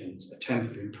exceptions, a term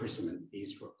of imprisonment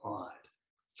is required.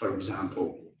 For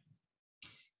example,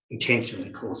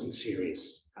 intentionally causing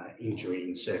serious injury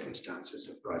in circumstances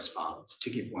of gross violence, to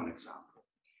give one example.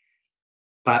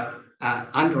 But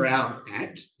under our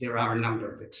Act, there are a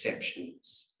number of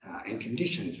exceptions and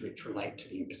conditions which relate to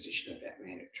the imposition of that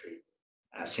mandatory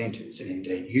sentence, and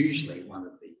indeed usually one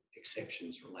of the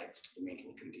exceptions relates to the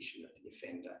mental condition of the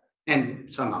offender and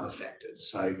some other factors.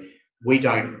 So we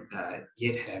don't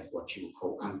yet have what you would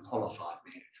call unqualified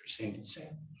mandatory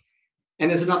sentencing. And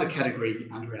there's another category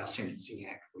under our Sentencing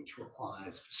Act which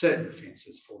requires for certain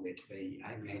offences for there to be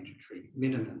a mandatory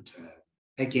minimum term,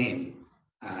 again,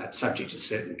 subject to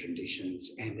certain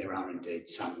conditions, and there are indeed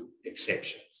some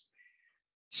exceptions.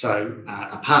 So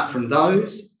apart from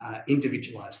those,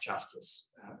 individualised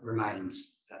justice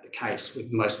remains the case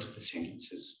with most of the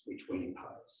sentences which we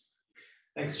impose.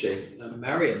 Thanks, Chief.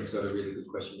 Marian's got a really good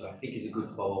question that I think is a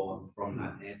good follow-on from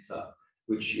that answer,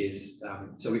 which is,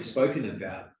 so we've spoken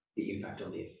about the impact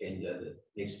on the offender that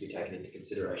needs to be taken into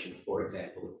consideration. For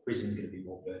example, if prison is going to be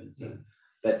more burdensome.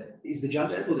 But is the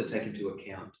judge able to take into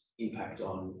account impact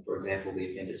on, for example,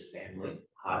 the offender's family,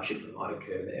 hardship that might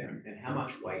occur there, and how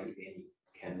much weight, if any,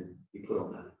 can be put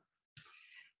on that?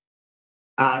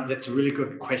 That's a really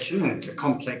good question, and it's a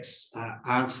complex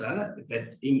answer.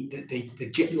 But in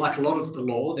like a lot of the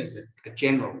law, there's a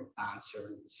general answer,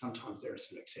 and sometimes there are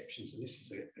some exceptions. And this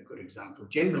is a good example.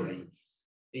 Generally,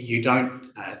 you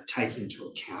don't take into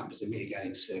account as a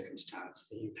mitigating circumstance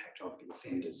the impact of the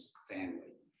offender's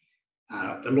family.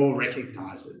 The law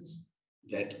recognises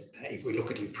that if we look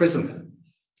at imprisonment,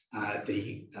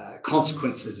 the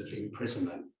consequences of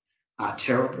imprisonment are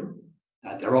terrible.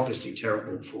 They're obviously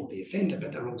terrible for the offender,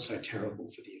 but they're also terrible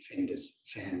for the offender's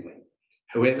family.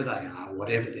 Whoever they are,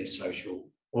 whatever their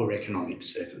social or economic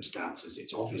circumstances,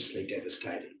 it's obviously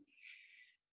devastating.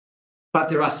 But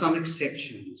there are some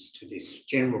exceptions to this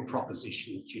general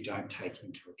proposition that you don't take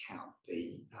into account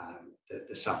the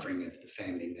suffering of the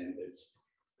family members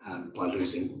by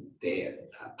losing their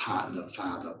partner,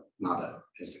 father, mother,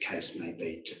 as the case may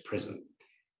be, to prison.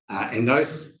 And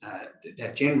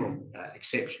that general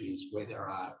exception is where there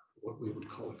are what we would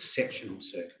call exceptional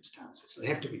circumstances. So they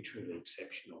have to be truly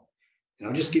exceptional. And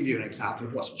I'll just give you an example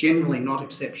of what's generally not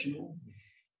exceptional.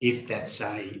 If that's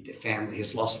the family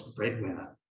has lost the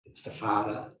breadwinner, it's the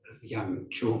father of the young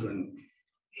children,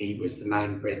 he was the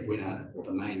main breadwinner or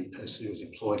the main person who was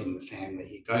employed in the family,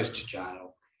 he goes to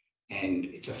jail, and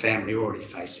it's a family already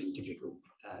facing difficult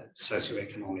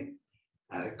socioeconomic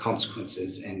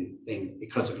consequences, and then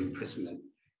because of imprisonment,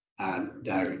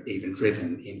 they're even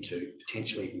driven into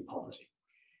potentially even poverty.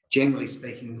 Generally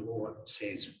speaking, the law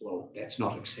says, well, that's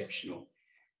not exceptional.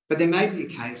 But there may be a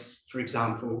case, for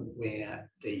example, where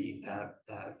the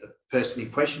person in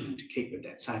question, and to keep with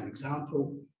that same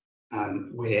example,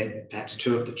 where perhaps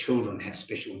two of the children have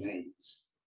special needs,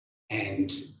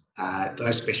 and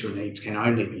those special needs can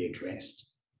only be addressed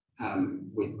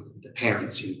with the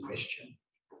parents in question,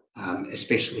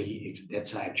 especially if,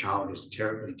 let's say, a child is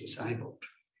terribly disabled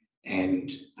and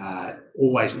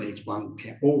always needs one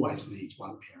parent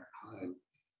home,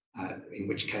 in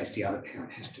which case the other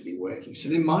parent has to be working. So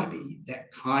there might be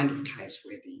that kind of case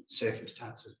where the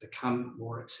circumstances become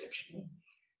more exceptional.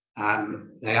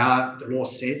 The law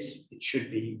says it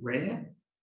should be rare.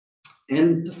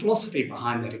 And the philosophy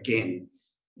behind that, again,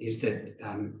 is that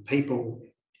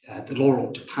the law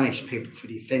ought to punish people for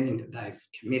the offending that they've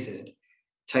committed,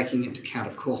 taking into account,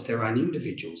 of course, their own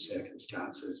individual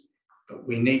circumstances, but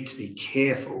we need to be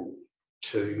careful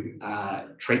to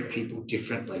treat people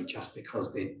differently just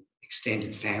because their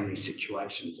extended family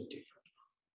situations are different.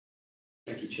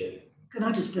 Thank you, Chair. Can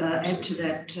I just add to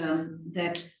that,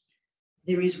 that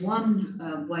there is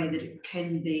one way that it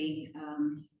can be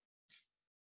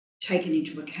taken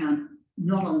into account,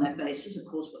 not on that basis, of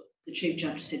course, what the Chief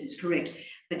Judge said is correct,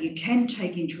 but you can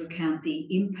take into account the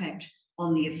impact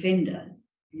on the offender,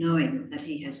 knowing that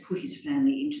he has put his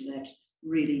family into that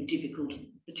really difficult,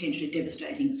 potentially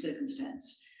devastating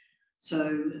circumstance.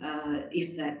 So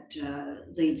if that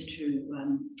leads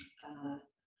to,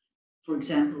 for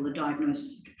example, a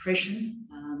diagnosis of depression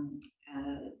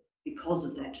because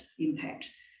of that impact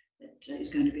that is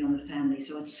going to be on the family.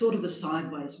 So it's sort of a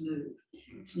sideways move.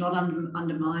 It's not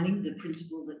undermining the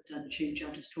principle that the Chief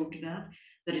Judge has talked about,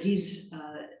 but it is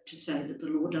to say that the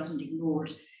law doesn't ignore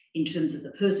it in terms of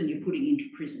the person you're putting into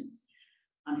prison.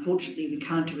 Unfortunately, we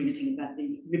can't do anything about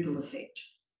the ripple effect.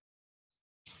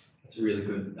 That's a really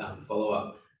good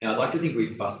follow-up. Now, I'd like to think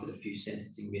we've busted a few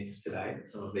sentencing myths today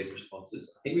with some of these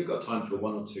responses. I think we've got time for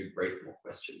one or two brief more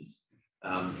questions.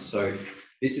 So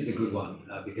this is a good one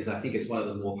because I think it's one of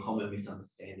the more common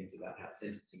misunderstandings about how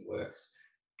sentencing works.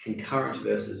 Concurrent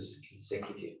versus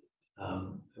consecutive.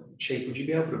 Chief, would you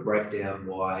be able to break down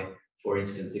why, for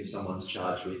instance, if someone's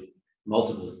charged with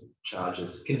multiple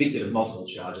charges, convicted of multiple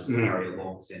charges and carry a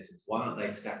long sentence, why aren't they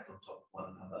stacked on top of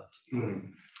one another?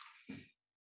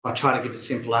 I'll try to give a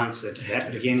simple answer to that,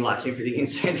 but again, like everything in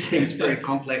sentencing, it's very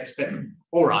complex, but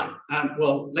all right.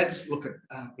 Well, let's look at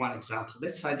one example.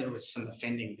 Let's say there was some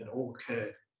offending that all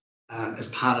occurred as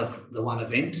part of the one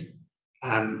event.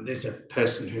 There's a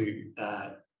person who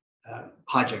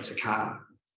hijacks a car,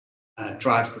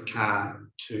 drives the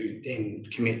car to then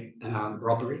commit an armed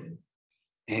robbery,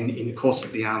 and in the course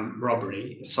of the armed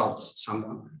robbery assaults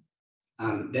someone.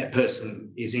 That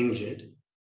person is injured.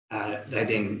 They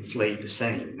then flee the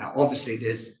scene. Now, obviously,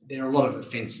 there are a lot of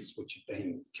offences which have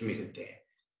been committed there: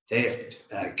 theft,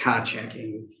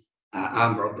 carjacking,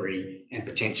 armed robbery, and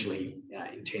potentially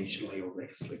intentionally or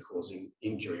recklessly causing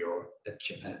injury or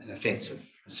an offence of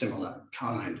a similar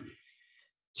kind.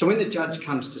 So when the judge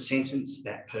comes to sentence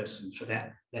that person for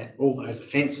that all those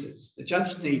offences, the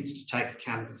judge needs to take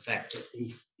account of the fact that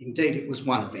indeed it was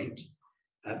one event.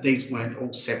 These weren't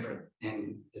all separate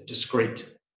and discrete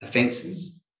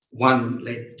offences. One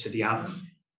led to the other.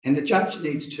 And the judge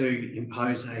needs to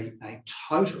impose a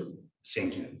total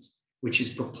sentence which is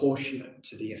proportionate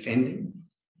to the offending.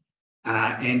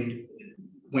 And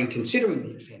when considering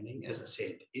the offending, as I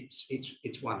said,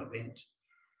 it's one event.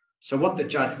 So what the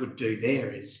judge would do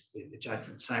there is the judge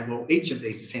would say, well, each of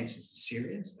these offences is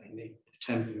serious. They need a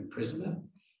term of imprisonment.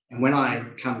 And when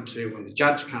the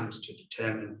judge comes to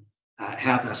determine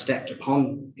how they're stacked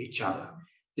upon each other,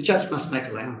 the judge must make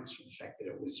allowance for the fact that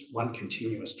it was one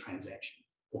continuous transaction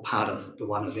or part of the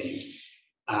one event,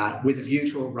 with a view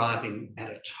to arriving at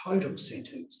a total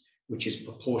sentence which is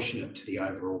proportionate to the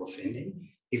overall offending.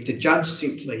 If the judge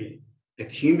simply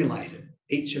accumulated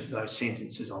each of those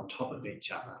sentences on top of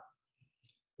each other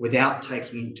without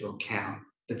taking into account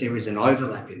that there is an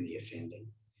overlap in the offending,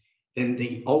 then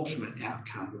the ultimate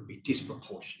outcome would be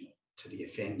disproportionate to the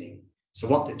offending. So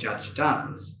what the judge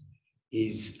does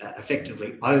is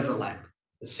effectively overlap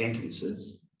the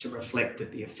sentences to reflect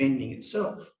that the offending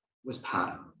itself was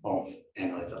part of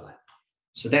an overlap.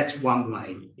 So that's one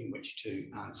way in which to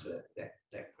answer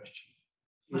that question.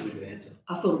 Really good answer.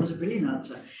 I thought it was a brilliant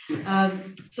answer.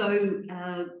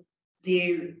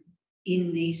 There,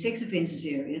 in the sex offences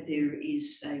area, there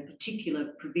is a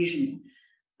particular provision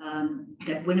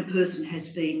that when a person has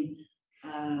been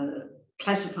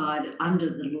classified under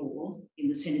the law in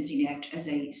the Sentencing Act as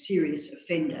a serious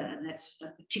offender, and that's a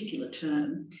particular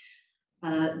term,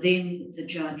 then the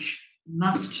judge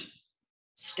must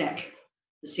stack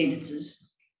the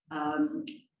sentences,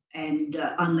 and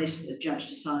unless the judge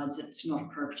decides that it's not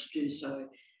appropriate to do so,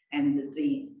 and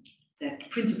that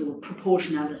principle of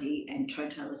proportionality and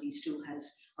totality still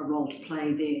has a role to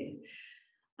play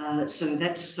there. So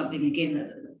that's something, again, that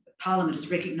Parliament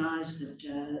has recognised, that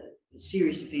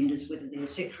serious offenders, whether they're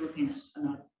sexual offences, and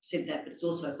I've said that, but it's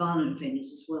also violent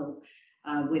offenders as well,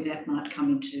 where that might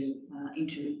come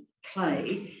into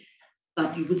play,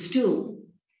 but you would still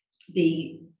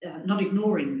be not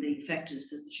ignoring the factors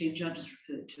that the Chief Judge has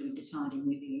referred to in deciding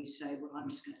whether you say, well, I'm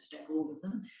just going to stack all of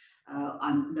them.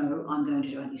 I'm going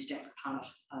to only stack part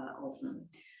of them.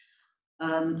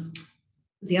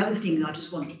 The other thing I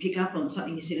just wanted to pick up on,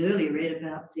 something you said earlier, Ed,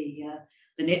 about the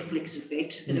Netflix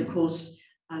effect. And of course,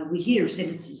 we hear of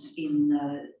sentences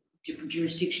in different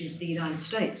jurisdictions in the United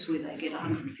States where they get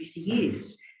 150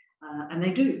 years, and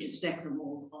they do just stack them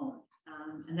all on.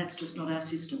 And that's just not our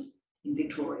system in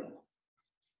Victoria.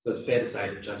 So it's fair to say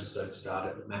that judges don't start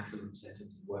at the maximum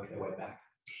sentence and work their way back.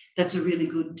 That's a really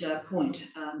good point.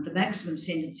 The maximum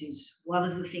sentence is one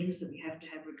of the things that we have to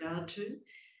have regard to.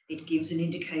 It gives an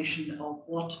indication of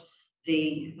what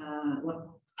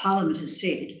Parliament has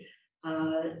said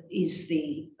is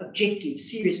the objective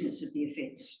seriousness of the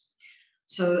offence.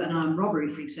 So an armed robbery,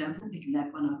 for example, picking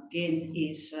that one up again,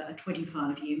 is a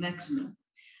 25-year maximum.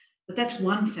 But that's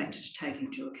one factor to take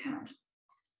into account.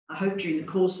 I hope during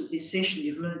the course of this session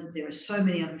you've learned that there are so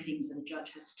many other things that a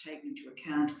judge has to take into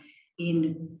account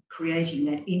in creating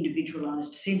that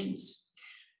individualised sentence.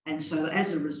 And so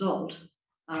as a result,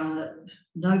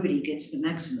 nobody gets the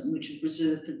maximum, which is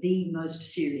reserved for the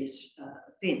most serious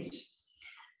offence.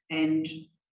 And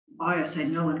why I say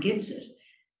no one gets it,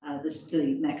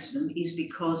 the maximum, is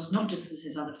because not just that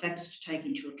there's other factors to take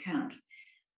into account,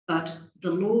 but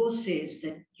the law says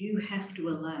that you have to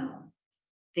allow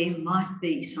there might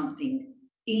be something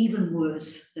even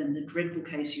worse than the dreadful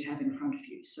case you have in front of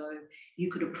you. So you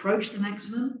could approach the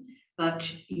maximum, but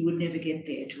you would never get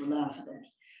there to allow for that.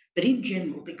 But in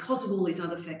general, because of all these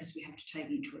other factors we have to take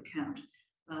into account,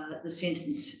 the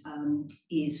sentence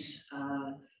is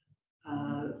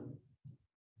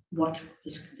what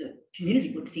the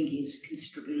community would think is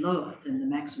considerably lower than the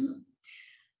maximum.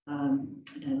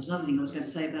 There's another thing I was going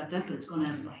to say about that, but it's gone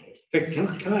out of my head. But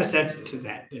can I add to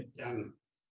that,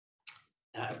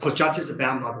 of course, judges are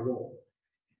bound by the law,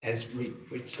 as we've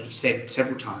sort of said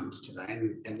several times today,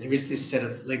 and there is this set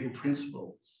of legal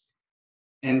principles,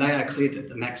 and they are clear that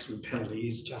the maximum penalty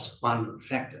is just one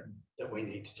factor that we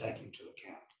need to take into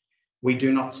account. We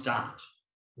do not start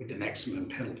with the maximum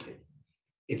penalty.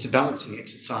 It's a balancing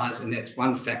exercise, and that's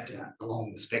one factor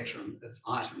along the spectrum of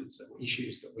items or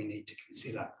issues that we need to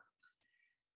consider.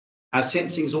 Our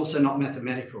sentencing is also not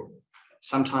mathematical.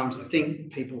 Sometimes I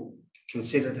think people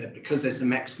consider that because there's a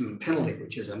maximum penalty,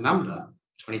 which is a number,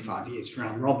 25 years for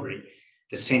armed robbery,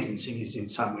 the sentencing is in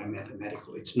some way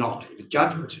mathematical. It's not. If a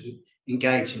judge were to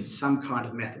engage in some kind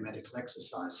of mathematical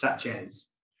exercise, such as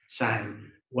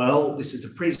saying, well, this is a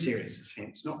pretty serious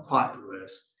offence, not quite the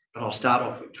worst, but I'll start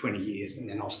off with 20 years and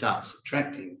then I'll start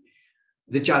subtracting,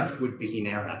 the judge would be in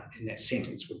error and that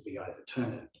sentence would be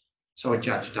overturned. So a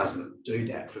judge doesn't do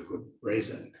that for good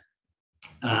reason.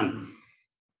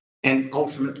 And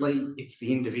ultimately, it's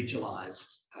the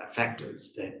individualised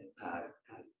factors that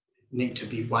need to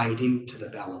be weighed into the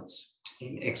balance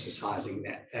in exercising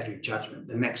that value judgment,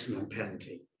 the maximum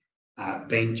penalty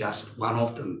being just one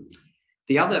of them.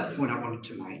 The other point I wanted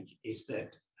to make is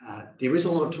that there is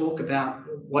a lot of talk about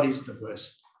what is the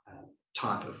worst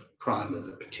type of crime of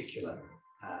a particular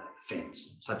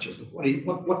offence, such as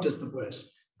what does the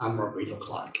worst armed robbery look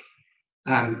like?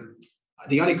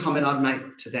 The only comment I'd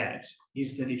make to that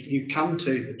is that if you come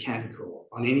to the county court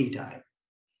on any day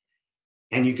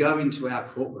and you go into our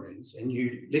courtrooms and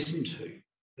you listen to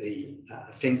the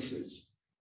offences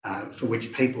for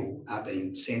which people are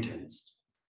being sentenced,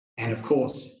 and of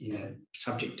course,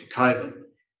 subject to COVID,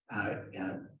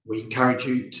 we encourage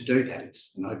you to do that.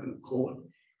 It's an open court,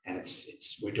 and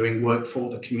we're doing work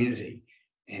for the community,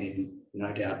 and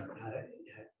no doubt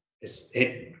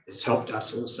it's helped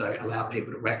us also allow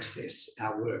people to access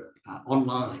our work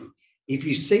online. If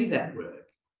you see that work,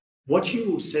 what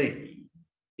you will see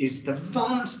is the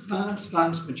vast, vast,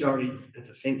 vast majority of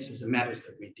offences and matters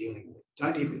that we're dealing with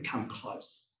don't even come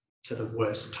close to the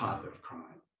worst type of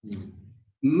crime. Mm.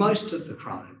 Most of the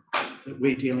crime that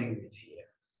we're dealing with here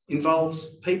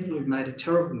involves people who've made a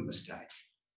terrible mistake,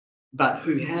 but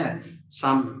who have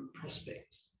some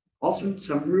prospects, often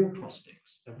some real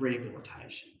prospects of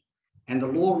rehabilitation. And the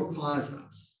law requires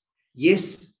us,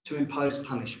 yes, to impose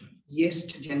punishment, yes,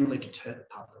 to generally deter the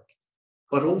public,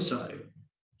 but also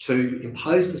to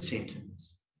impose a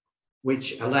sentence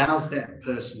which allows that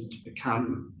person to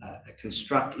become a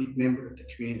constructive member of the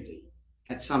community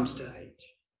at some stage,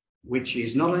 which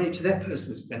is not only to that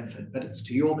person's benefit, but it's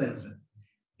to your benefit.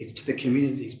 It's to the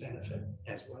community's benefit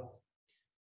as well.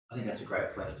 I think that's a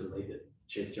great place to leave it,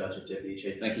 Chief Judge and Deputy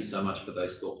Chief. Thank you so much for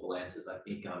those thoughtful answers. I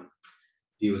think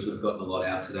viewers would have gotten a lot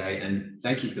out today, and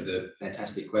thank you for the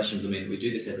fantastic questions. I mean, we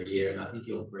do this every year, and I think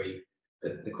you'll agree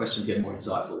that the questions get more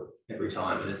insightful every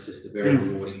time, and it's just a very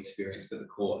rewarding experience for the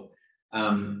court.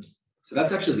 So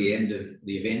that's actually the end of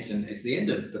the event, and it's the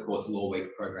end of the Courts Law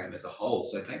Week program as a whole.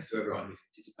 So thanks to everyone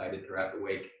who's participated throughout the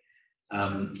week.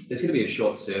 There's going to be a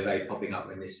short survey popping up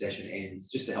when this session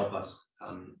ends, just to help us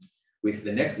with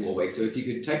the next Law Week. So if you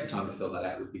could take the time to fill that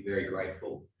out, we'd be very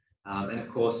grateful. And of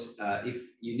course, if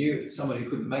you knew someone who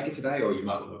couldn't make it today, or you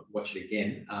might want to watch it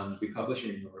again, we'll be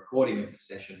publishing a recording of the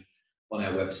session on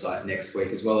our website next week,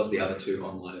 as well as the other 2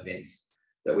 online events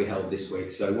that we held this week.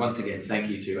 So once again, thank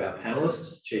you to our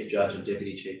panelists, Chief Judge and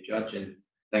Deputy Chief Judge, and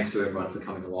thanks to everyone for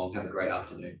coming along. Have a great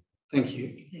afternoon. Thank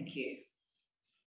you. Thank you.